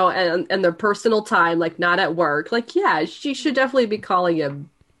 like, and their personal time, like not at work, like, yeah, she should definitely be calling him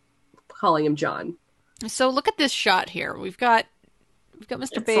John. So look at this shot here. We've got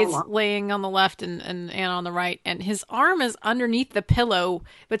Mr. Bates laying on the left and Anna on the right, and his arm is underneath the pillow,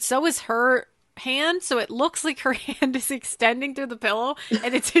 but so is her hand, so it looks like her hand is extending through the pillow,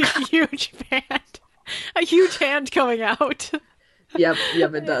 and it's a huge hand. A huge hand coming out. Yep,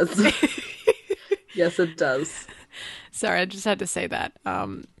 it does. Yes, it does. Sorry, I just had to say that.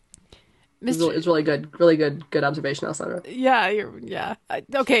 It's really good observation, Alessandra. Yeah.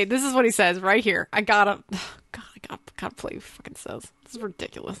 Okay, this is what he says right here. I gotta play what he fucking says. This is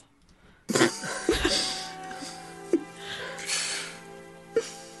ridiculous.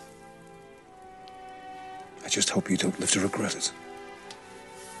 I just hope you don't live to regret it.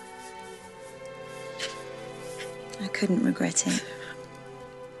 I couldn't regret it.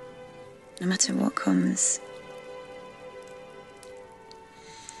 No matter what comes.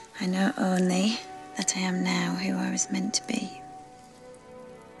 I know only that I am now who I was meant to be.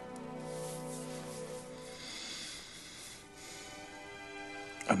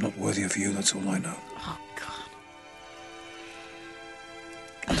 I'm not worthy of you, that's all I know. Oh, God.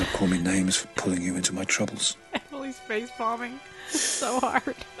 And don't call me names for pulling you into my troubles. Emily's face palming so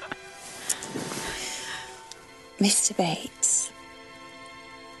hard. Mr. Bates,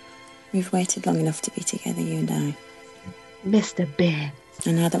 we've waited long enough to be together, you and I. Mr. Bates.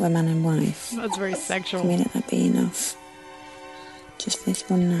 And now that we're man and wife, that's very sexual. Can we let that be enough? Just this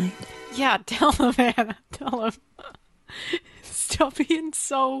one night. Yeah, tell him, Anna. Tell him. Stop being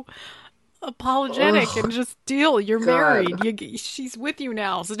so apologetic and just deal. You're married. She's with you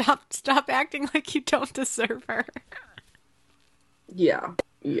now. Stop acting like you don't deserve her. Yeah.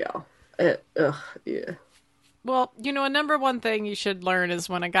 Well, a number one thing you should learn is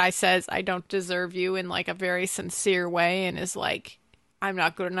when a guy says, I don't deserve you in like a very sincere way and is like, I'm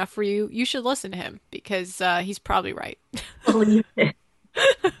not good enough for you, you should listen to him because he's probably right.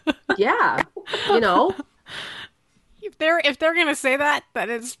 Yeah. If they're going to say that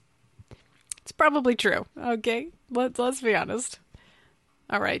it's probably true. Okay. Let's be honest.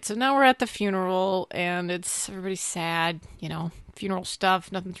 All right. So now we're at the funeral and everybody's sad, funeral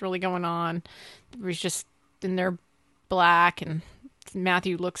stuff. Nothing's really going on. Everybody's just in their black and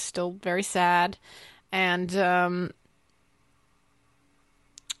Matthew looks still very sad. And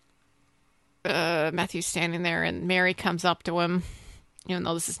Matthew's standing there and Mary comes up to him, even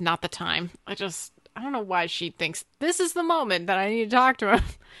though this is not the time. I don't know why she thinks this is the moment that I need to talk to him.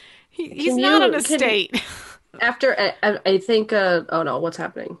 He's not in a state. After, I think, oh no, what's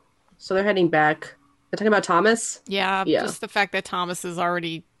happening? So they're heading back. They're talking about Thomas? Yeah, just the fact that Thomas is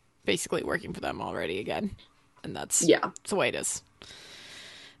already basically working for them already again. And that's the way it is.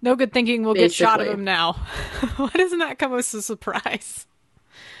 No good thinking we'll get shot of him now. Why doesn't that come as a surprise?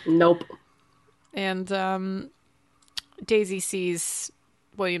 Nope. And Daisy sees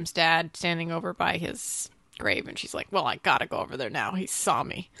William's dad standing over by his grave, and she's like, well, I gotta go over there now. He saw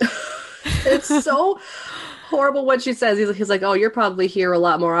me. It's so horrible what she says. He's like, oh, you're probably here a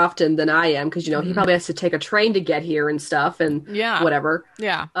lot more often than I am because, he probably has to take a train to get here and stuff and whatever.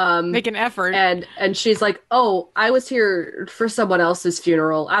 Yeah. Make an effort. And she's like, oh, I was here for someone else's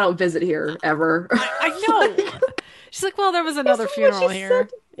funeral. I don't visit here ever. I know. She's like, well, there was another funeral here.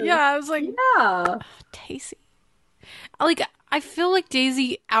 Yeah, I was like, yeah. Daisy. Like, I feel like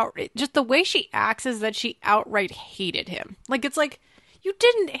Daisy just the way she acts is that she outright hated him. Like, it's like, you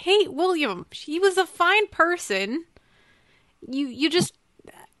didn't hate William. He was a fine person. You just,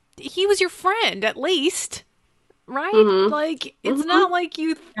 he was your friend at least, right? Mm-hmm. Like, it's not like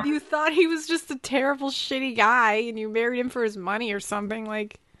you thought he was just a terrible, shitty guy and you married him for his money or something.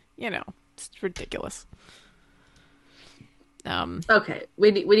 Like, it's ridiculous. Okay,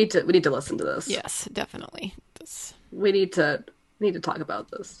 we need to listen to this. Yes, definitely. We need to talk about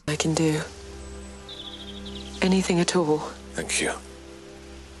this. I can do anything at all. Thank you.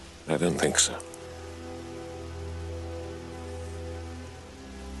 I don't think so.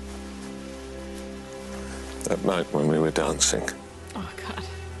 That night when we were dancing, oh God,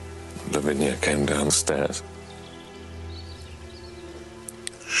 Lavinia came downstairs.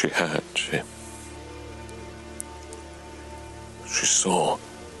 She saw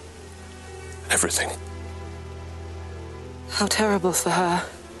everything. How terrible for her.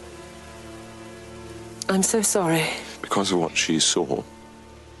 I'm so sorry. Because of what she saw,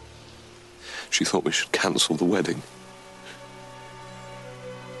 she thought we should cancel the wedding.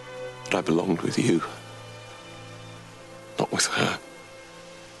 But I belonged with you, not with her.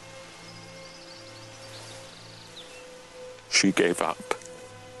 She gave up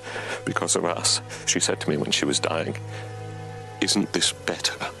because of us. She said to me when she was dying, "Isn't this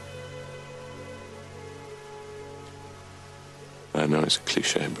better?" I know it's a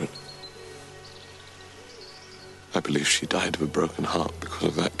cliche, but I believe she died of a broken heart because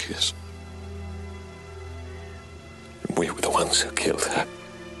of that kiss. And we were the ones who killed her.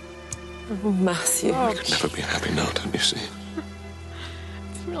 Oh, Matthew. We could never be happy now, don't you see?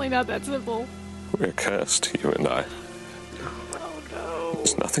 It's really not that simple. We're cursed, you and I. Oh, no.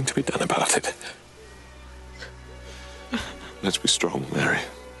 There's nothing to be done about it. Let's be strong, Mary.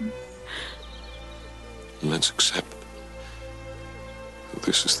 And let's accept that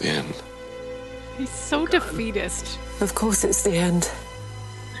this is the end. He's so defeatist. Of course it's the end.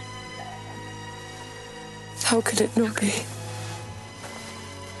 How could it not be?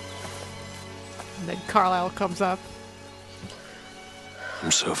 And then Carlisle comes up.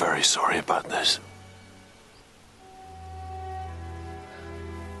 I'm so very sorry about this.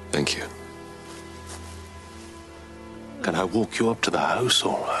 Thank you. Can I walk you up to the house,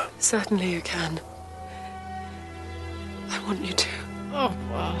 or...? Certainly you can. I want you to. Oh,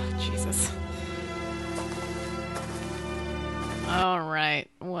 Jesus. All right.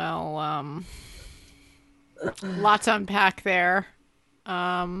 Well, lots to unpack there.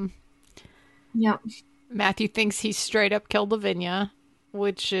 Yep. Matthew thinks he straight up killed Lavinia,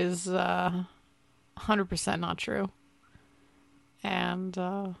 which is 100% not true. And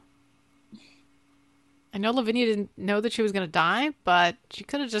I know Lavinia didn't know that she was going to die, but she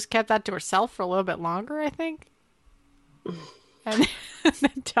could have just kept that to herself for a little bit longer, I think. And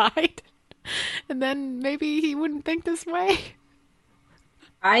then died. And then maybe he wouldn't think this way.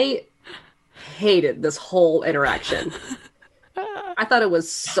 I hated this whole interaction. I thought it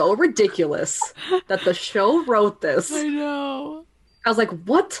was so ridiculous that the show wrote this. I know. I was like,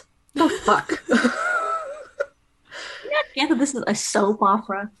 what the fuck? Yeah, this is a soap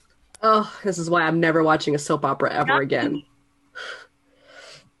opera. Oh, this is why I'm never watching a soap opera ever again.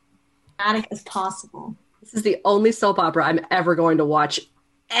 Dramatic as possible. This is the only soap opera I'm ever going to watch,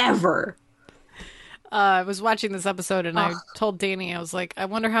 ever. I was watching this episode and I told Danny, I was like, I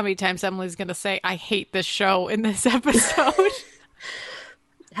wonder how many times Emily's going to say, I hate this show in this episode.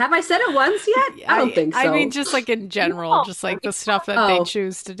 Have I said it once yet? I don't think so. I mean, just like in general, just like the stuff that they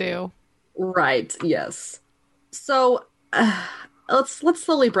choose to do. Right, yes. So let's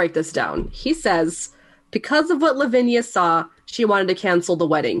slowly break this down. He says, because of what Lavinia saw, she wanted to cancel the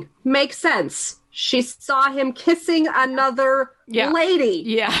wedding. Makes sense. She saw him kissing another lady.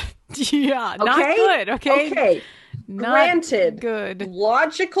 Yeah. Yeah. Okay? Not good. Okay. Okay. Not Granted. Good.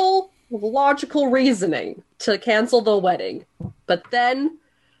 Logical reasoning to cancel the wedding. But then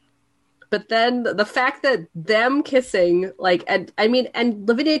the fact that them kissing, like, and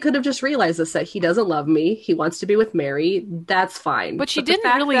Lavinia could have just realized this, that he doesn't love me. He wants to be with Mary. That's fine. But she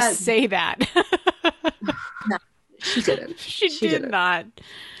didn't really say that. No, she didn't. She did not.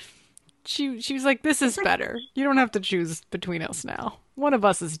 she was like, this is better. You don't have to choose between us now. One of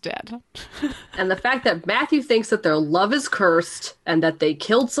us is dead. And the fact that Matthew thinks that their love is cursed and that they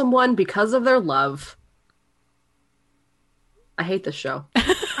killed someone because of their love. I hate this show.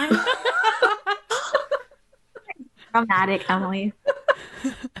 Dramatic, Emily.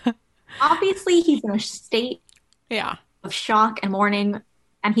 Obviously, he's in a state of shock and mourning,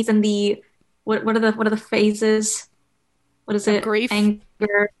 and he's in the what are the phases? What is it? Grief,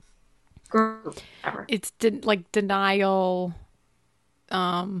 anger, whatever. It's like denial,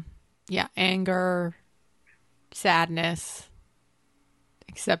 anger, sadness,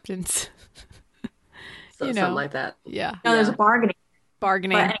 acceptance. Something like that. Yeah. No, there's a bargaining.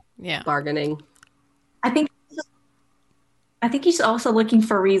 Bargaining. I think he's also looking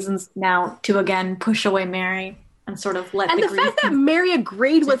for reasons now to again push away Mary and sort of let. And the fact that Mary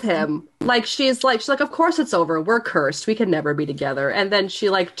agreed with him, like she's like, of course it's over. We're cursed. We can never be together. And then she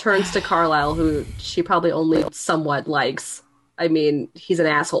like turns to Carlisle, who she probably only somewhat likes. I mean, he's an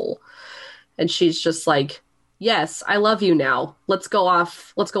asshole, and she's just like, yes, I love you now. Let's go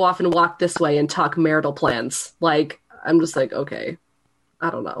off and walk this way and talk marital plans. Like, I'm just like, okay, I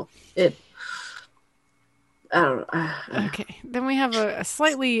don't know. I don't know. Okay, then we have a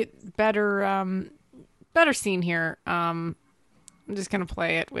slightly better scene here. I'm just gonna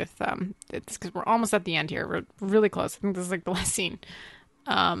play it with it's because we're almost at the end here. We're really close. I think this is like the last scene.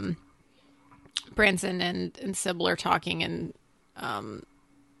 Branson and Sybil are talking, and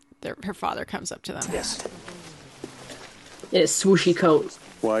her father comes up to them. Yes. In his swooshy coat.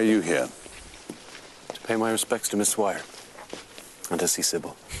 Why are you here? To pay my respects to Miss Dwyer. And to see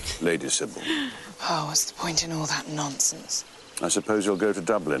Sybil. Lady Sybil. Oh, what's the point in all that nonsense? I suppose you'll go to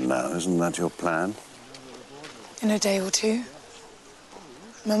Dublin now. Isn't that your plan? In a day or two.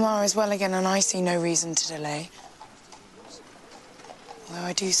 Mamma is well again, and I see no reason to delay. Although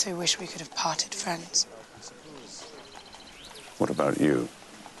I do so wish we could have parted friends. What about you?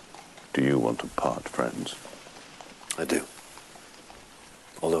 Do you want to part friends? I do.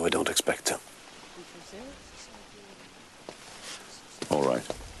 Although I don't expect to. All right.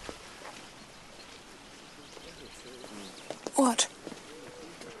 What?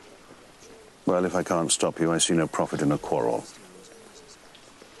 Well, if I can't stop you, I see no profit in a quarrel.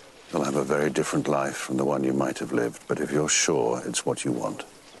 You'll have a very different life from the one you might have lived, but if you're sure it's what you want.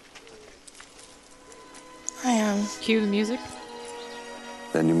 I am. Cue the music.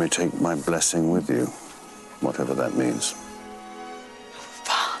 Then you may take my blessing with you, whatever that means.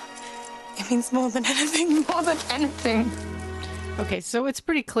 It means more than anything, more than anything. Okay, so it's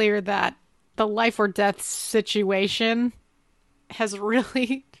pretty clear that the life or death situation has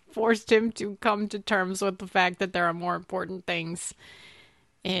really forced him to come to terms with the fact that there are more important things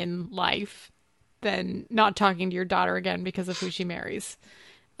in life than not talking to your daughter again because of who she marries.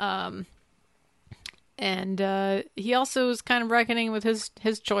 And he also is kind of reckoning with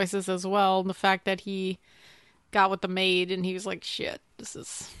his choices as well. And the fact that he got with the maid and he was like, shit,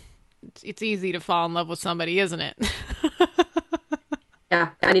 it's easy to fall in love with somebody, isn't it? Yeah,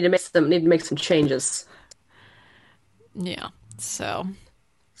 I need to make some changes. Yeah, so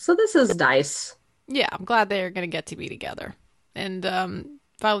this is nice. Yeah, I'm glad they're gonna get to be together. And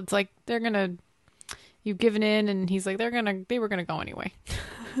Violet's like, you've given in, and he's like, they were gonna go anyway.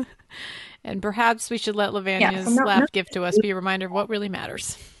 And perhaps we should let Lavania's last gift to us be a reminder of what really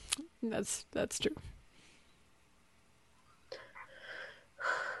matters. That's true.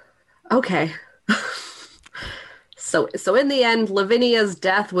 Okay. So in the end, Lavinia's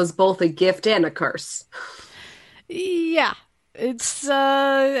death was both a gift and a curse. Yeah. It's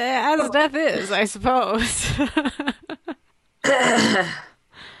as death is, I suppose.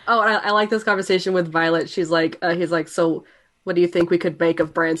 I like this conversation with Violet. She's like, he's like, so what do you think we could make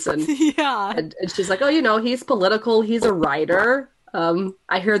of Branson? Yeah. And she's like, oh, he's political. He's a writer.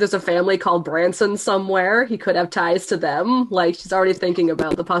 I hear there's a family called Branson somewhere. He could have ties to them. Like, she's already thinking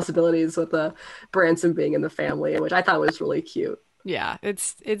about the possibilities with Branson being in the family, which I thought was really cute. Yeah,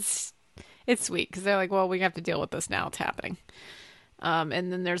 it's sweet because they're like, well, we have to deal with this now. It's happening. And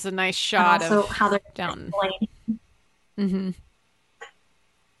then there's a nice shot of how they're down. Mm-hmm.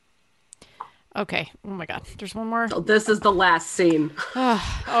 Okay. Oh my God. There's one more. So this is the last scene.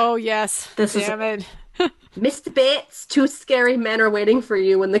 Oh yes. Damn it. Mr. Bates, two scary men are waiting for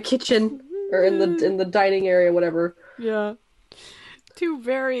you in the kitchen or in the dining area, whatever. Yeah. Two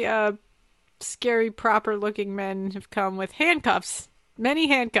very scary, proper-looking men have come with handcuffs. Many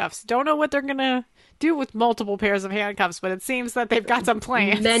handcuffs. Don't know what they're gonna do with multiple pairs of handcuffs, but it seems that they've got some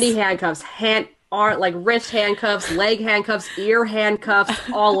plans. Many handcuffs. Wrist handcuffs, leg handcuffs, ear handcuffs,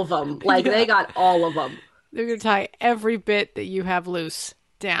 all of them. Like, They got all of them. They're gonna tie every bit that you have loose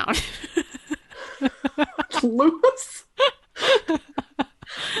down. Loose?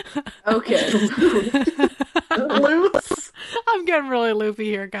 Okay. Loose? I'm getting really loopy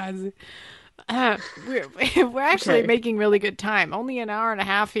here, guys. We're actually making really good time. Only an hour and a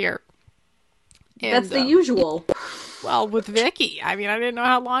half here. And, that's the usual. Well, with Vicky, I mean, I didn't know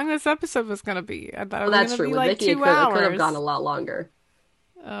how long this episode was going to be. I thought it was that's going to true. be With like Vicky, 2 hours. It could have gone a lot longer.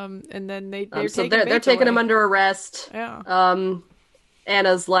 And then they're so taking they're taking him under arrest. Yeah.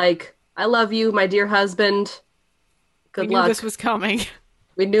 Anna's like, "I love you, my dear husband. Good luck." We knew this was coming.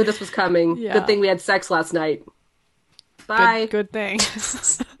 We knew this was coming. Yeah. Good thing we had sex last night. Bye. Good thing.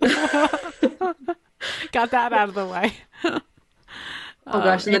 Got that out of the way. Oh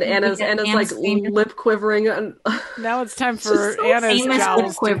gosh, and then Anna's like lip quivering. Now it's time for so Anna's famous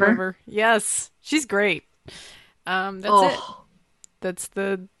jowls to quiver. quiver. Yes, she's great. That's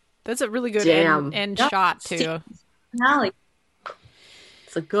it. That's a really good end shot too. Finale.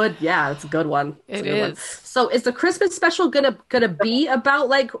 It's a good one. It is. So is the Christmas special gonna be about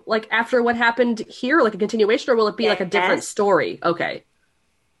like after what happened here, like a continuation, or will it be like a different story? Okay.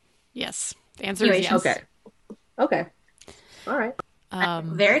 Yes. The answer is yes. Okay. All right.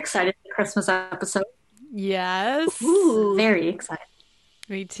 I'm very excited for the Christmas episode. Yes. Ooh. Very excited.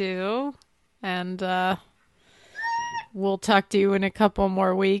 Me too. And we'll talk to you in a couple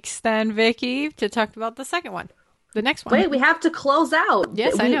more weeks then, Vicky, to talk about the second one. The next one. Wait, we have to close out.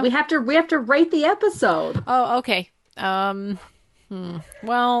 Yes, I know. We have to rate the episode. Oh, okay. Well,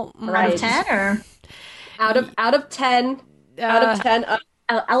 out of 10 or out of 10. Out of 10.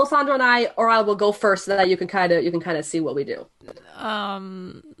 Alessandro and I will go first, so that you can kind of see what we do.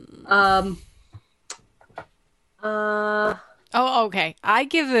 Okay. I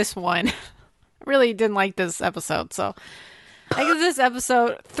give this one. I really didn't like this episode, so I give this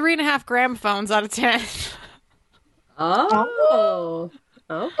episode 3.5 gramophones out of 10. Oh.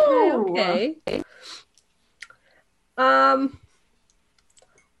 Okay.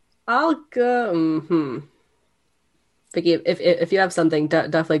 I'll go. Vicky, if you have something,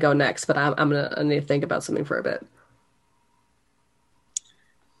 definitely go next. But I need to think about something for a bit.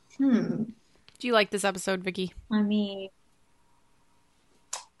 Do you like this episode, Vicky? I mean,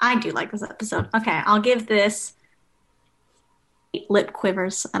 I do like this episode. Okay, I'll give this 8 lip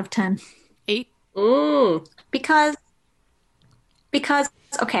quivers out of 10. 8? Because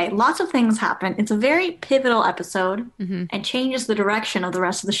okay, lots of things happen. It's a very pivotal episode and changes the direction of the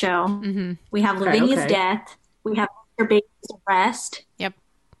rest of the show. We have Lavinia's death. We have her baby's arrest. Yep.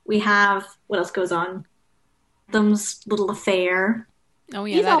 We have what else goes on? Them's little affair. Oh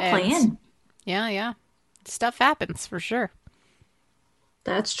yeah, these that all play ends. in. Yeah. Stuff happens for sure.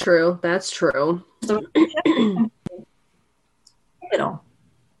 That's true. Pivotal.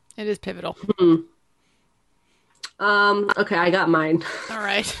 It is pivotal. Okay, I got mine. All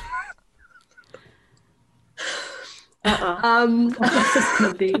right. What's this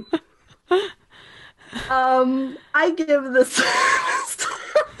gonna be? I give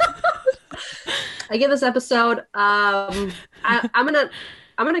this episode I'm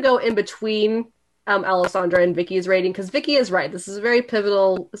gonna go in between Alessandra and Vicky's rating, because Vicky is right. This is a very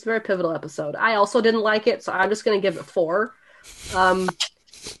pivotal episode. I also didn't like it, so I'm just gonna give it 4. I'm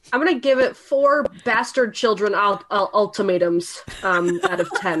gonna give it 4 bastard children ultimatums out of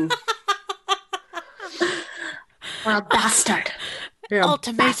 10. Or a bastard. Yeah,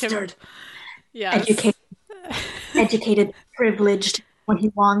 ultimatum. Bastard. Yes. Educated, privileged, what he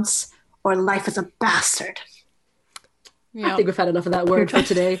wants, or life as a bastard. I think we've had enough of that word for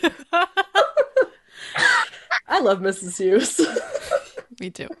today. I love Mrs. Hughes. Me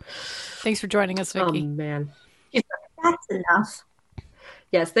too. Thanks for joining us, Vicky. Oh man, that's enough.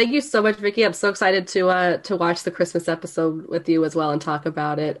 Yes, thank you so much, Vicky. I'm so excited to watch the Christmas episode with you as well and talk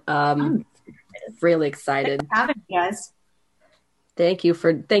about it. Really excited. Thanks for having me, guys. Thank you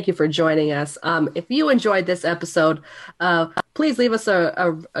for joining us. If you enjoyed this episode, please leave us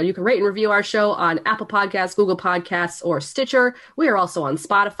you can rate and review our show on Apple Podcasts, Google Podcasts, or Stitcher. We are also on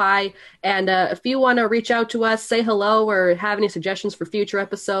Spotify. And if you want to reach out to us, say hello, or have any suggestions for future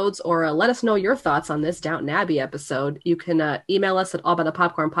episodes, or let us know your thoughts on this Downton Abbey episode, you can email us at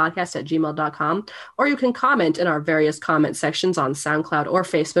allbythepopcornpodcast@gmail.com, or you can comment in our various comment sections on SoundCloud or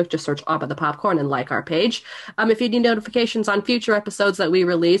Facebook. Just search All By The Popcorn and like our page. If you need notifications on future episodes that we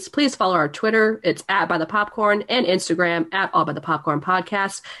release, please follow our Twitter. It's @ByThePopcorn, and Instagram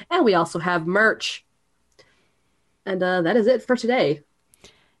 @AllByThePopcornPodcast. And we also have merch. And that is it for today.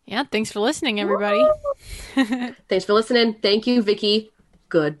 Yeah, thanks for listening, everybody. Thanks for listening. Thank you, Vicky.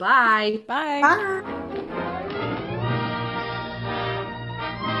 Goodbye. Bye. Bye.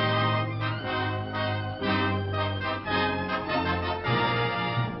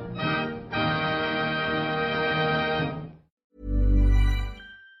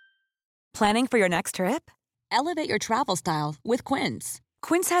 Planning for your next trip? Elevate your travel style with Quince.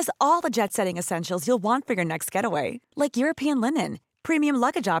 Quince has all the jet-setting essentials you'll want for your next getaway, like European linen, premium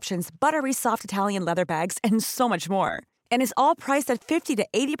luggage options, buttery soft Italian leather bags, and so much more. And is all priced at 50 to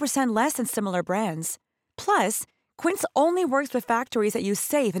 80% less than similar brands. Plus, Quince only works with factories that use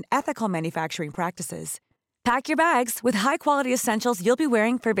safe and ethical manufacturing practices. Pack your bags with high-quality essentials you'll be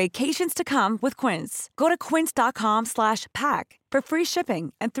wearing for vacations to come with Quince. Go to quince.com/pack for free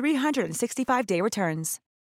shipping and 365-day returns.